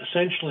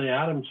 Essentially,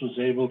 Adams was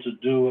able to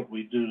do what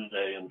we do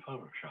today in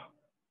Photoshop.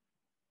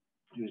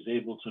 He was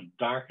able to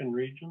darken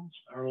regions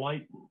or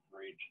lighten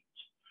regions.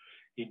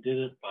 He did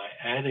it by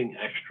adding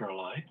extra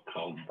light,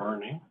 called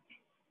burning,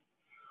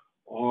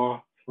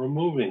 or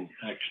removing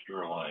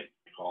extra light,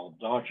 called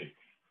dodging.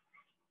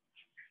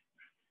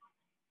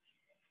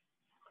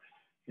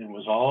 It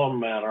was all a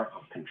matter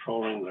of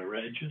controlling the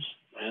edges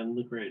and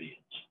the gradients.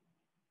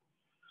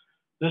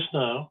 This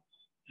now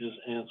is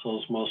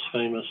Ansel's most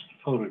famous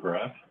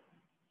photograph,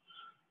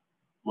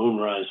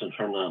 Moonrise and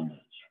Hernandez.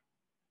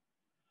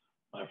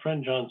 My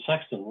friend John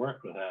Sexton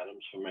worked with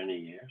Adams for many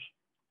years,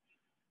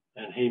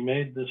 and he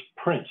made this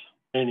print,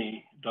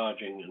 any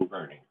dodging and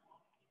burning.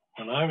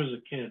 When I was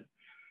a kid,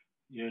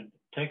 you'd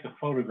take a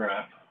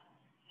photograph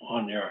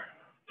on your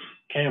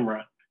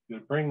camera,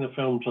 you'd bring the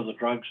film to the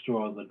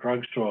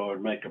drugstore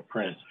would make a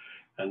print,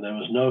 and there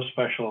was no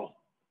special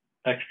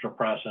extra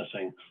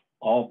processing.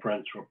 All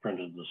prints were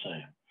printed the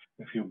same.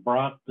 If you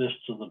brought this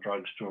to the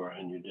drugstore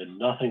and you did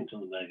nothing to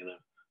the negative,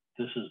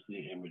 this is the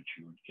image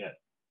you would get.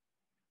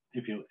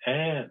 If you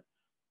add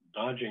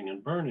dodging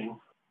and burning,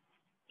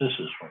 this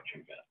is what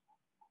you get.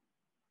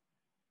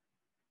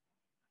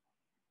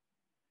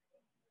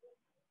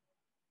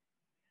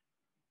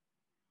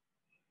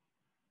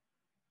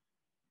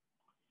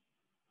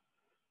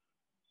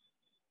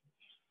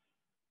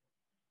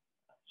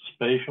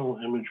 Spatial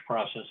image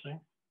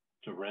processing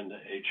to render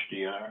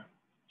HDR.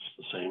 It's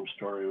the same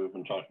story we've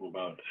been talking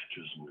about,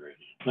 edges and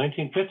gradients.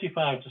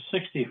 1955 to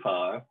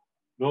 65,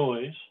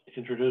 Noyes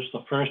introduced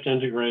the first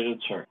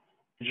integrated circuit.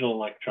 Digital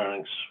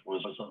electronics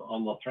was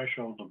on the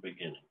threshold of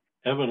beginning.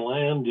 Evan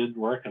Land did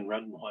work in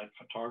red and white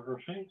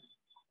photography,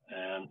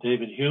 and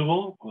David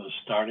Hubel was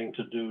starting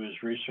to do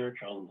his research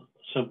on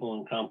simple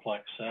and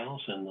complex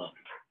cells in the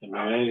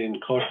mammalian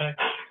cortex.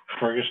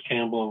 Fergus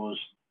Campbell was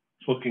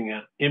looking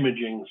at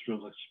imaging through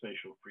the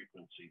spatial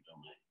frequency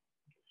domain.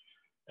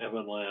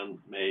 Evan Land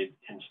made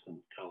instant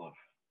color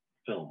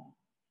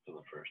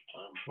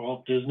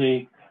Walt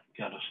Disney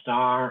got a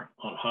star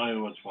on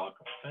Hollywood's Walk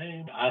of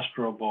Fame.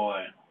 Astro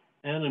Boy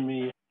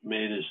Enemy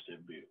made his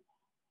debut.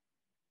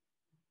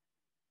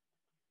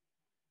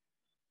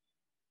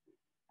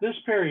 This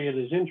period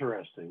is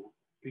interesting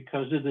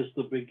because it is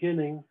the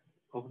beginning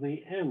of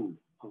the end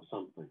of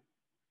something.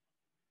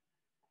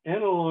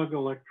 Analog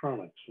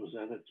electronics was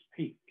at its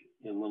peak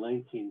in the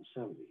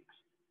 1970s,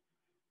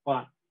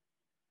 but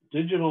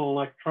digital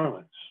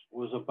electronics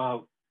was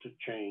about to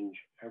change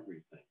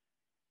everything.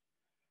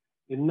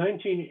 In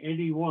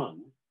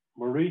 1981,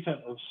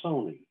 Morita of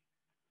Sony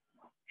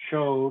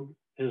showed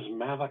his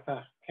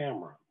Mavica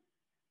camera.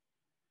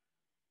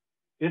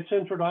 Its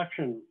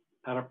introduction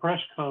at a press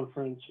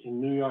conference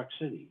in New York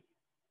City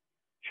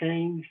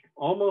changed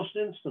almost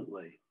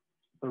instantly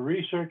the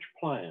research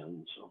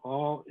plans of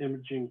all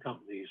imaging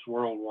companies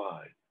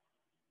worldwide,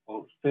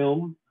 both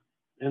film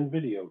and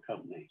video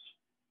companies.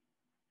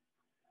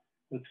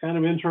 It's kind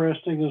of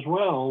interesting as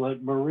well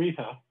that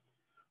Morita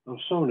of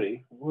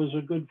Sony was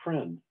a good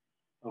friend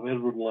of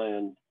Edward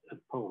Land at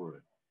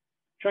Polaroid.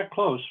 Chuck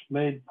Close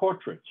made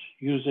portraits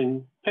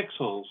using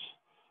pixels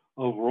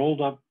of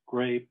rolled up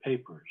gray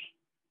papers.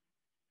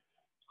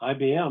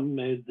 IBM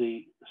made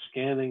the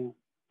scanning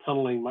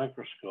tunneling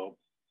microscope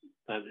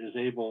that is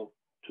able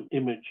to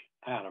image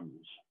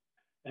atoms.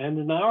 And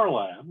in our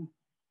lab,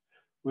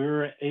 we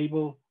were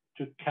able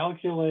to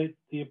calculate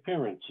the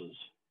appearances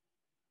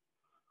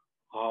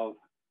of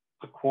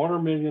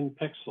 250,000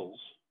 pixels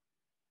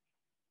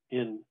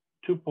in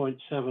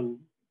 2.7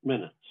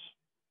 minutes,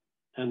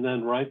 and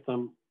then write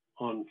them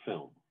on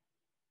film.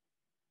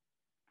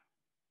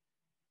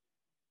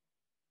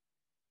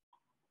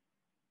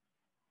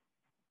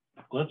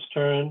 Let's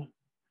turn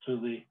to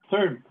the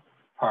third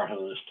part of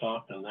this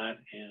talk, and that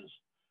is,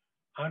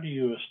 how do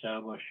you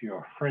establish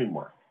your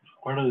framework?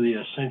 What are the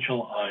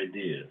essential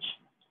ideas?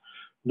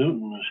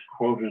 Newton is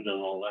quoted in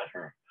a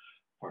letter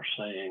for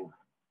saying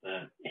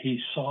that he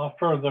saw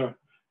further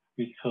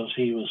because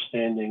he was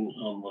standing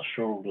on the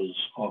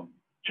shoulders of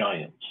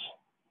giants.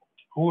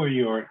 Who are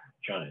your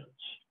giants?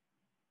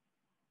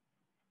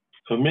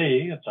 For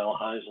me, it's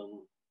Alhazen,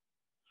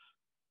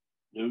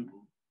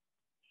 Newton,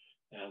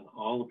 and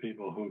all the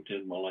people who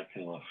did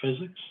molecular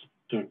physics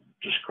to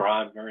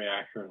describe very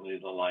accurately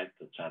the light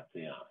that's at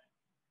the eye.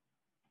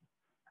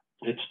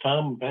 It's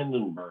Tom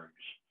Vandenberg's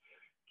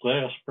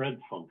glare spread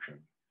function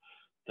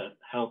that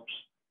helps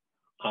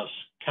us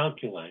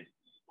calculate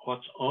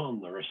what's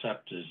on the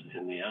receptors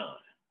in the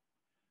eye.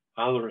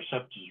 How the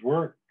receptors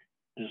work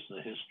is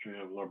the history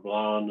of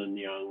LeBlanc and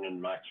Young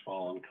and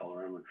Maxwell and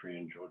colorimetry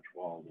and George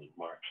Wald and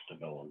Mark's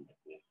development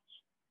techniques.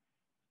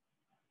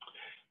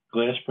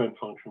 Glare spread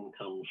function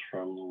comes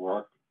from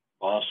Rourke,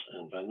 Boss,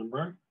 and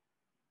Vandenberg.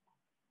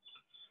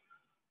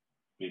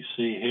 We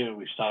see here,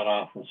 we start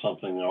off with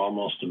something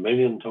almost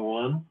 1,000,000 to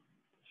 1.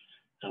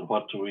 And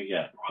what do we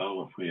get?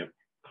 Well, if we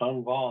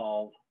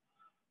convolve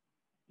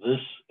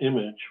this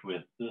image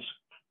with this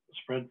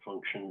spread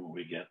function,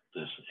 we get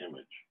this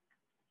image.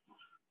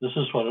 This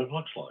is what it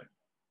looks like.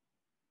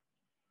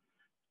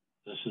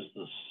 This is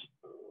the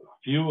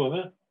view of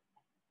it.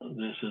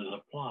 This is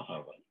a plot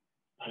of it.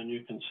 And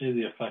you can see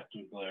the effect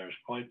of glare is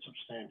quite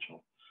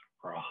substantial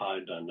for a high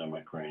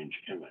dynamic range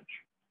image.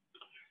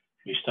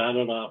 We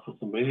started off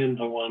with 1,000,000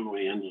 to 1.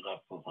 We ended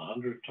up with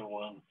 100 to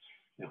 1.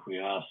 If we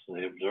ask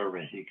the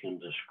observer, he can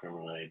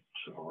discriminate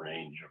to a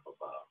range of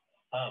about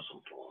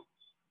 1,000 to 1.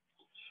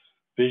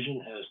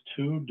 Vision has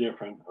two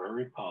different,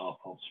 very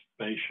powerful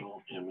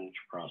spatial image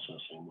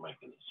processing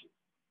mechanisms.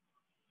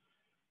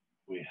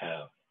 We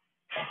have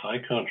a high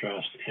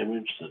contrast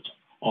image that's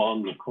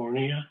on the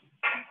cornea.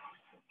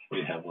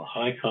 We have a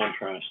high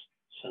contrast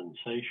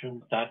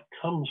sensation that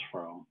comes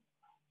from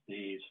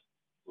these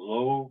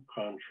low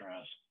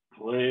contrast,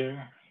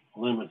 glare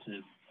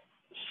limited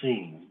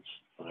scenes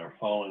that are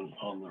falling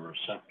on the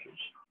receptors.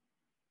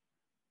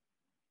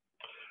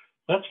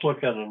 Let's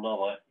look at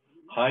another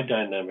high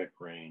dynamic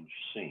range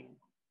scene.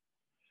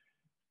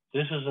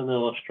 This is an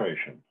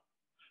illustration.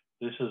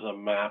 This is a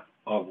map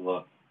of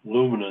the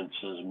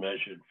luminances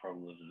measured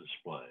from the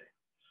display.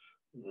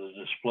 The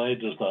display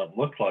does not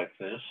look like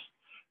this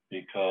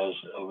because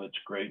of its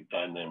great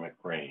dynamic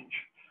range.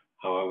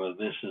 However,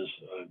 this is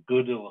a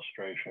good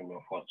illustration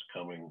of what's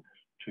coming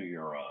to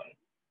your eye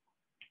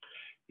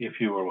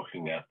if you were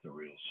looking at the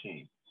real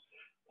scene.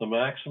 The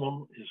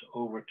maximum is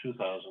over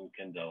 2,000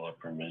 candela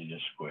per millimeter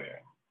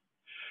square.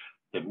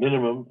 The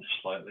minimum is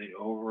slightly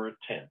over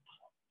 1/10.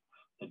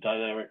 The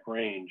dynamic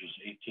range is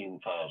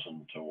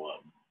 18,000 to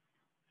 1.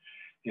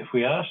 If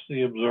we ask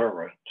the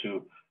observer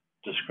to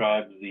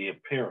describe the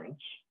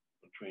appearance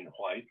between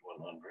white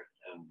 100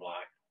 and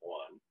black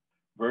 1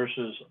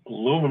 versus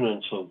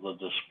luminance of the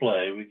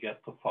display, we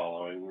get the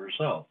following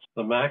results.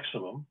 The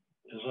maximum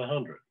is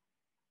 100.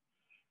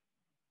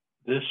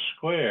 This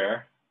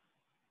square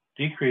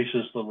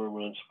decreases the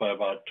luminance by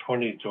about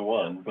 20 to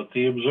 1, but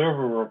the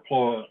observer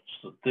reports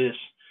that this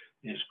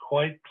is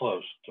quite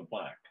close to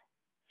black.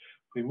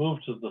 If we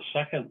move to the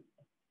second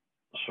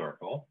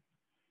circle,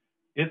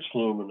 its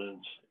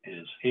luminance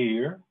is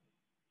here,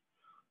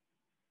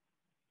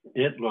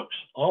 it looks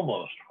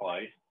almost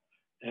white,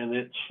 and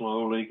it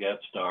slowly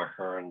gets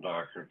darker and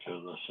darker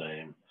to the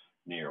same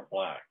near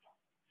black.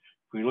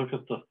 If we look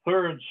at the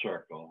third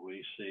circle,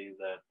 we see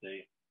that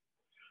the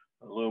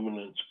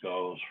luminance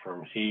goes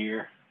from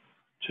here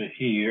to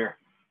here,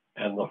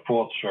 and the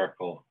fourth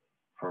circle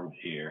from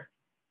here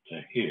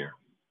to here.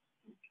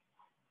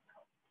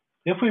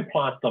 If we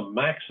plot the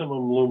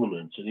maximum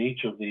luminance in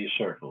each of these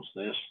circles,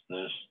 this,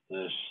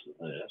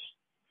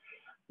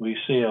 we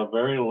see a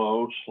very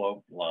low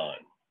slope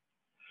line.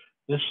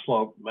 This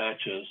slope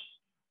matches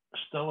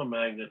stellar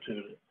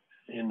magnitude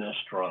in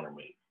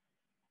astronomy.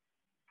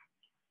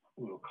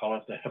 We'll call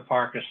it the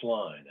Hipparchus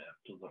line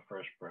after the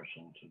first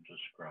person to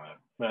describe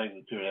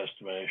magnitude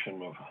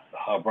estimation of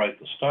how bright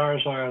the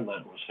stars are, and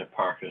that was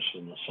Hipparchus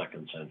in the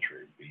 2nd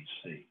century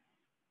BC.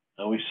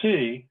 Now we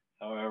see,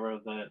 however,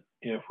 that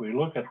if we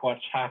look at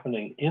what's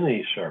happening in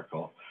a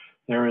circle,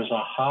 there is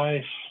a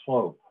high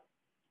slope,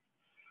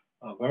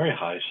 a very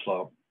high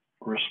slope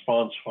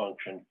response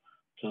function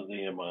to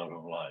the amount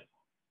of light.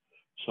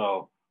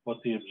 So what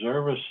the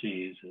observer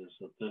sees is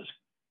that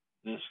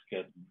this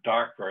gets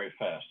dark very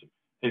fast.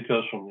 It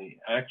goes from the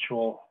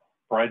actual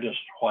brightest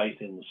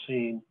white in the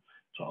scene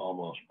to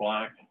almost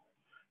black,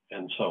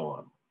 and so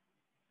on.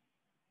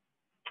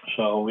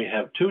 So we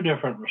have two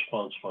different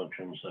response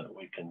functions that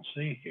we can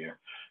see here.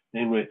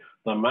 Namely,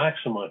 the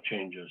maxima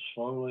changes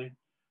slowly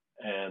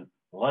and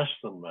less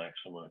than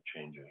maxima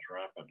changes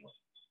rapidly.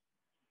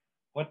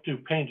 What do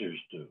painters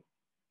do?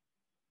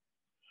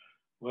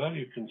 Well,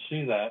 you can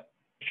see that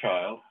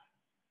child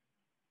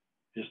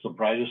is the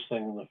brightest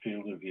thing in the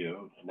field of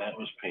view, and that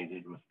was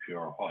painted with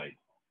pure white.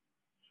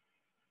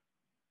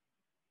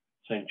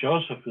 St.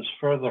 Joseph is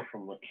further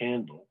from the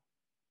candle,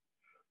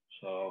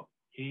 so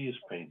he is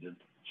painted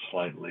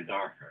slightly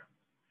darker.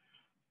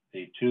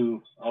 The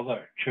two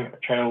other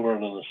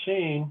children in the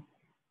scene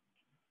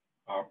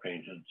are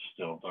painted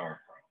still darker.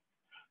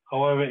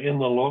 However, in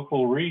the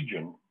local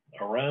region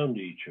around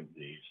each of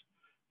these,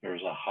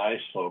 there's a high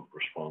slope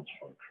response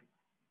function.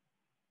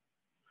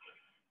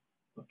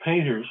 The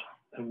painters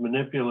have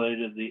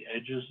manipulated the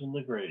edges and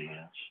the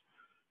gradients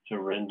to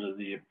render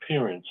the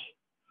appearance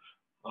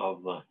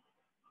of the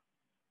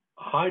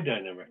high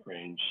dynamic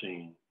range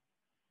scene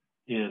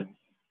in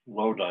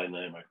low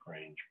dynamic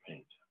range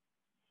paint.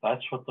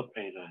 That's what the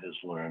painter has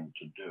learned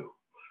to do,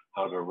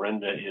 how to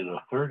render in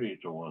a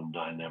 30-to-1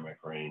 dynamic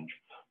range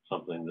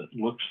something that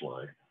looks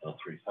like a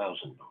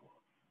 3,000-to-1.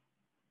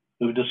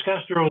 We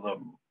discussed earlier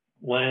the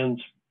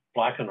Land's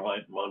black and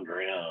white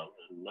Mondrian.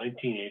 In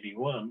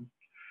 1981,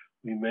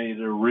 we made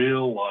a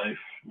real-life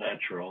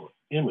natural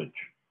image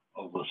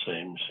of the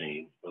same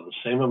scene, where the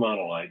same amount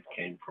of light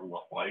came from the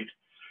white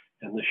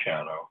in the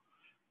shadow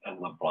and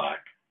the black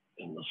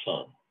in the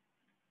sun.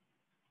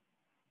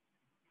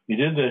 We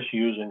did this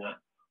using a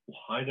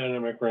high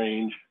dynamic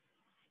range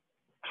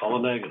color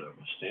negative.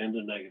 A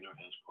standard negative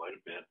has quite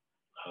a bit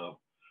of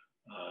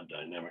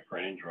dynamic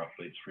range,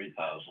 roughly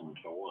 3,000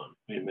 to 1.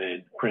 We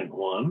made print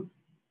 1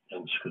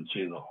 and could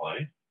see the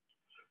white,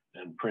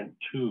 and print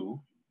 2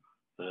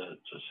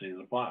 to see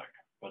the black.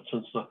 But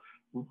since the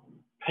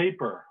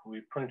paper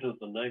we printed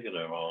the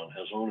negative on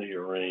has only a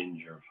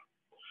range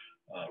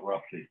of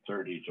roughly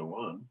 30 to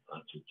 1,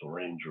 that's the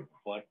range of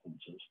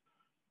reflectances,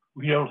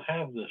 we don't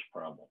have this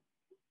problem.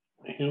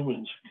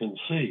 Humans can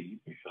see,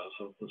 because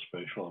of the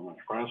spatial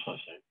image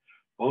processing,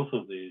 both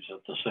of these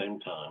at the same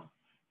time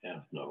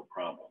and no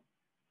problem.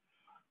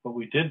 What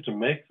we did to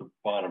make the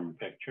bottom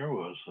picture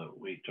was that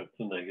we took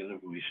the negative,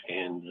 we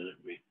scanned it,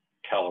 we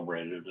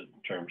calibrated it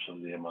in terms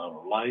of the amount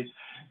of light,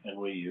 and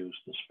we used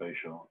the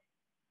spatial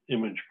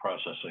image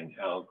processing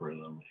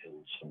algorithm in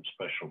some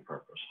special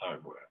purpose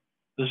hardware.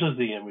 This is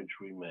the image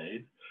we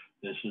made.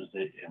 This is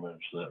the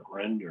image that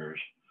renders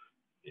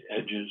the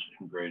edges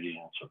and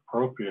gradients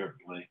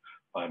appropriately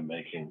by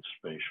making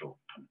spatial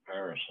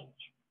comparisons.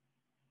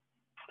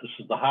 This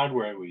is the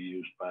hardware we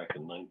used back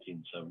in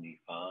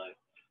 1975.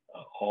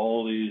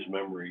 All these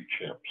memory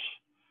chips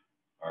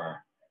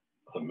are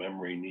the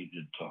memory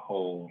needed to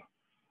hold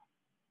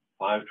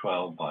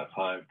 512 by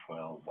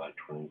 512 by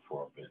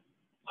 24 bit.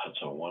 That's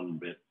a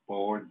 1-bit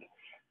board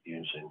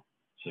using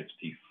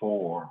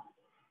 64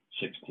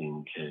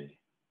 16K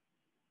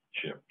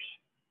chips.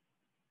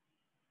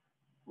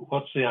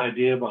 What's the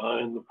idea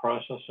behind the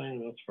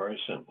processing? It's very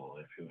simple.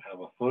 If you have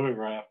a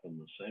photograph in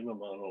the same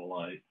amount of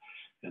light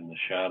in the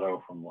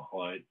shadow from the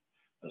white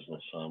as the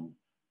sun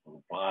from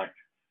the black,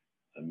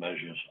 the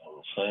measures are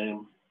the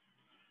same.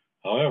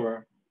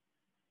 However,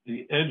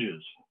 the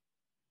edges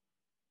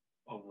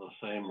of the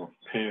same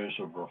pairs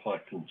of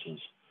reflectances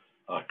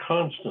are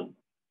constant,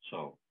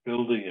 so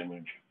build the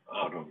image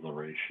out of the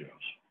ratios.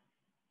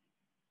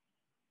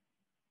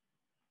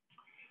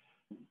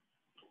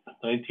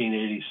 In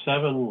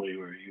 1987, we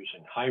were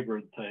using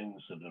hybrid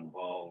things that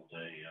involved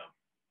a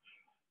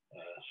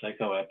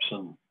Seiko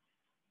Epson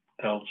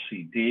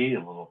LCD, a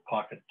little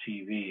pocket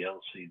TV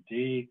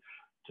LCD,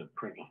 to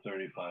print a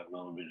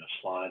 35mm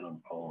slide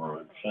on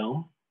Polaroid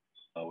film.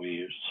 We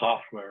used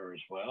software as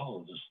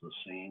well. This is the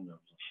scene of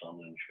the sun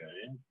and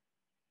shade.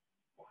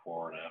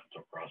 before and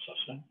after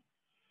processing.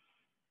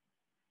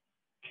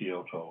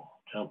 Kyoto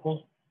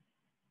Temple,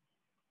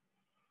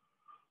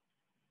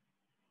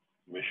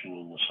 mission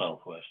in the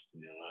southwest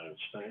of the United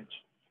States.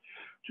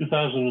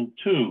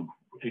 2002,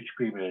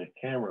 HP made a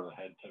camera that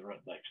had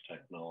Reproduction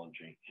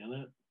Technology in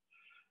it.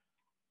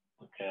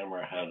 The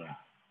camera had a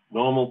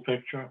normal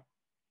picture,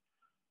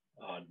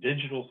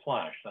 digital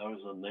flash, that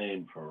was the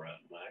name for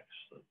Redmax,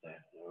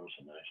 that was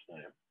a nice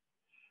name,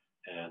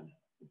 and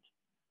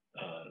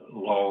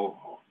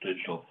low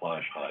digital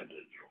flash, high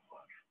digital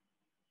flash.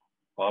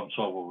 Bob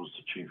Sobel was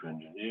the chief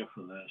engineer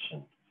for this,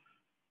 and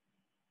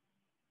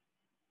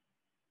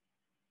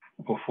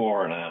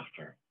before and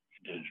after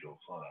digital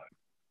flash.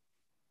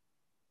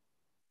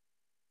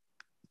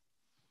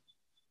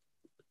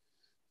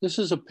 This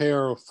is a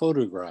pair of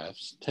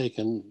photographs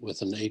taken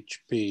with an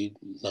HP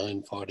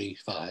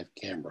 945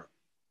 camera.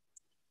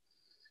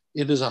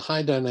 It is a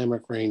high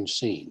dynamic range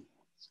scene.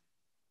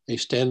 A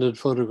standard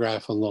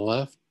photograph on the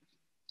left,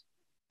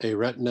 a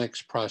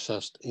Retinex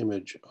processed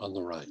image on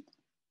the right.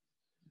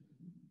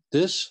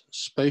 This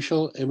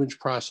spatial image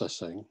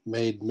processing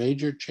made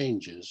major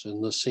changes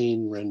in the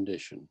scene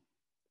rendition.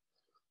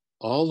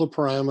 All the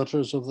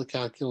parameters of the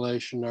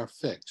calculation are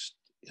fixed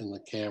in the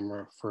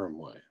camera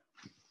firmware.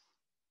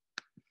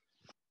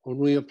 When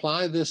we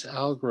apply this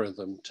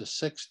algorithm to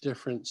 6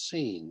 different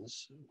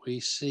scenes, we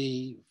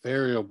see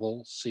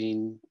variable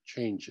scene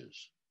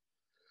changes.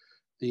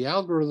 The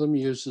algorithm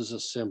uses a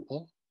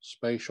simple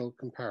spatial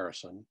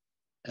comparison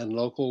and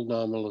local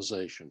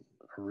normalization,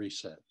 a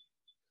reset.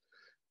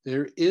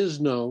 There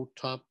is no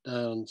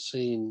top-down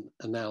scene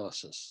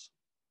analysis,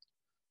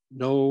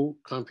 no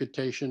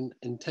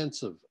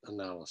computation-intensive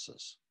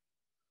analysis,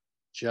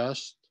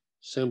 just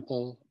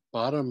simple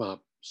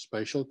bottom-up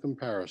spatial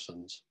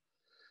comparisons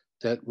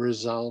that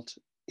result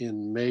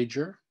in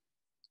major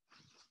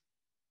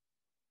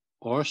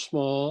or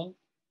small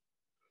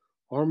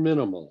or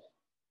minimal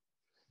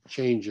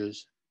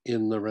changes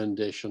in the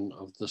rendition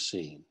of the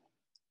scene.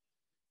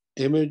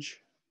 Image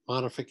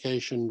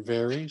modification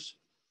varies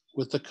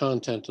with the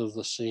content of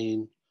the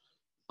scene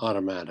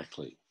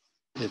automatically.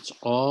 It's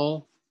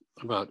all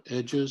about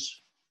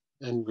edges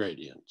and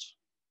gradients.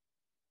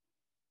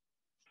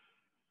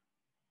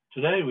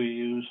 Today we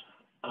use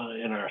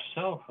in our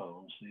cell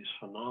phones these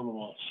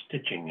phenomenal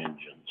stitching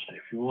engines.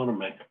 If you want to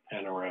make a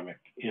panoramic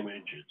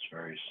image, it's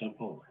very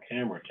simple. The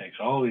camera takes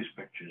all these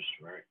pictures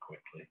very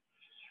quickly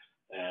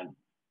and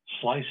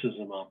slices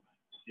them up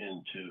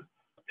into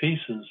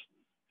pieces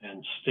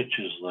and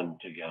stitches them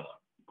together.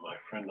 My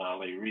friend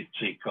Ali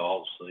Rizzi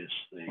calls this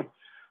the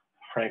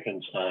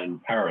Frankenstein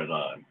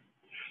paradigm.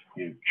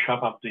 You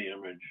chop up the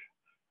image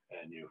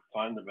and you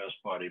find the best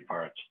body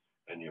parts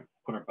and you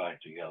put it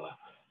back together.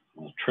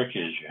 And the trick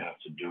is you have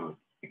to do it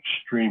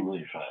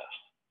extremely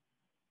fast.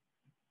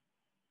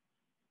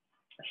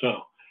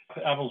 So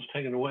Apple's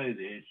taken away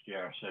the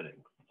HDR setting.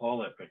 All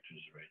their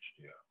pictures are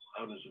HDR.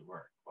 How does it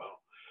work? Well,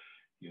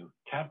 you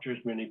capture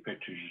as many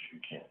pictures as you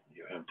can.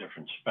 You have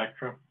different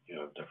spectra, you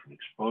have different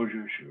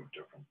exposures, you have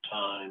different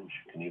times,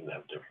 you can even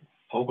have different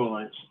focal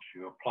lengths.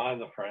 You apply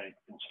the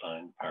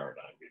Frankenstein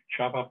paradigm. You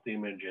chop up the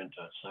image into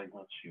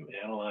segments, you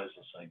analyze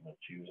the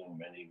segments using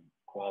many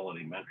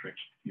quality metrics,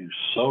 you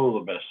sew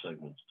the best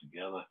segments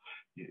together,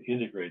 you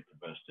integrate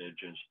the best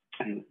edges,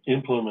 you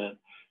implement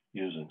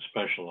using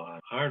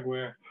specialized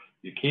hardware,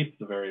 you keep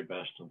the very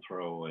best and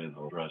throw away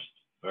the rest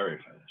very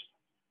fast.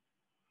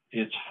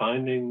 It's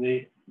finding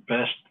the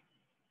best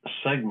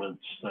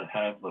segments that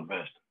have the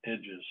best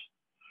edges,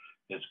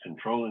 it's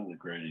controlling the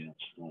gradients,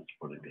 and it's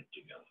putting it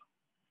together.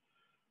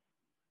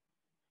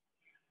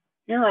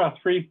 Here are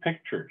 3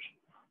 pictures.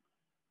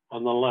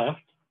 On the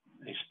left,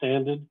 a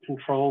standard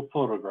control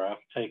photograph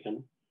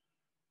taken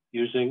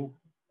using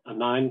a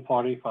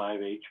 945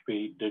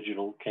 HP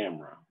digital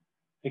camera,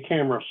 a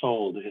camera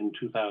sold in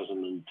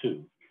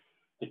 2002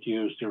 that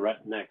used a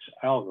Retinex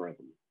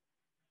algorithm.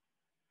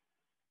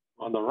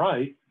 On the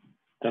right,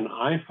 an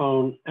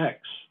iPhone X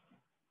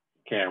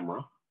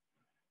camera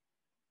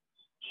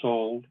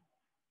sold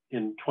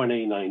in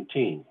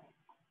 2019.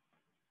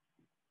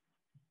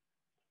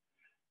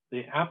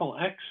 The Apple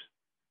X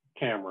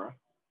camera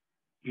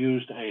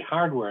used a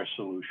hardware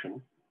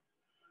solution,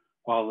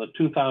 while the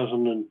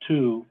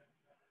 2002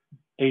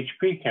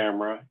 HP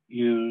camera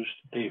used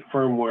a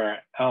firmware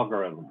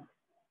algorithm.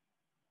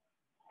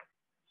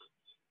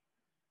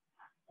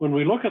 When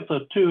we look at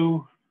the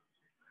 2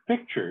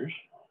 pictures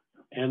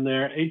and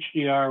their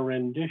HDR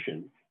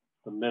rendition,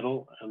 the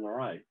middle and the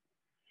right,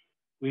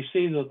 we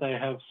see that they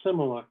have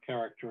similar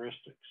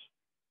characteristics.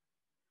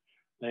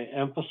 They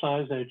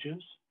emphasize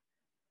edges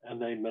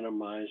and they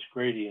minimize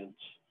gradients,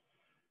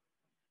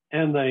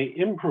 and they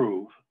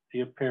improve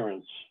the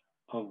appearance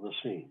of the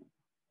scene.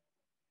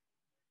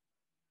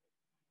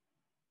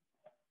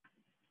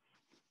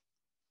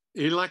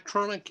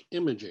 Electronic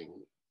imaging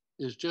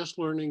is just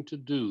learning to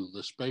do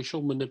the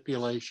spatial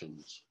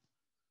manipulations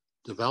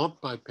developed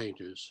by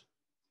painters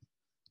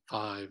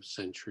 5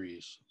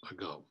 centuries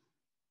ago.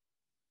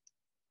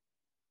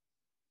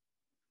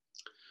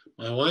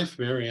 My wife,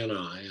 Mary, and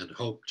I had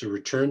hoped to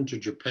return to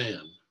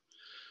Japan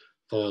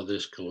for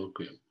this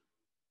colloquium.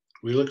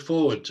 We look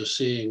forward to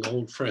seeing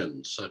old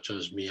friends such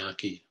as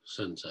Miyake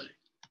Sensei.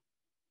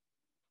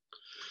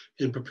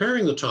 In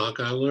preparing the talk,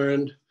 I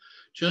learned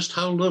just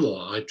how little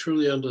I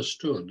truly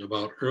understood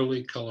about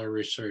early color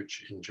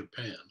research in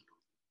Japan.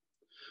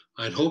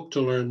 I'd hoped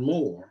to learn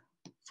more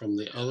from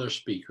the other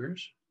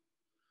speakers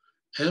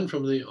and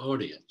from the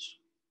audience.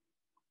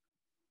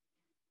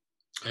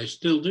 I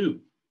still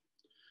do,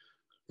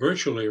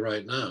 virtually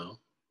right now,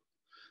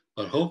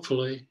 but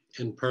hopefully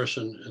in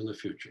person in the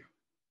future.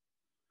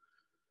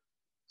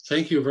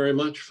 Thank you very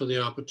much for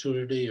the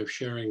opportunity of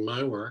sharing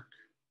my work,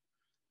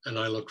 and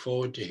I look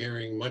forward to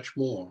hearing much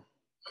more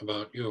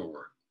about your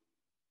work.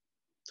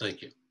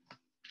 Thank you.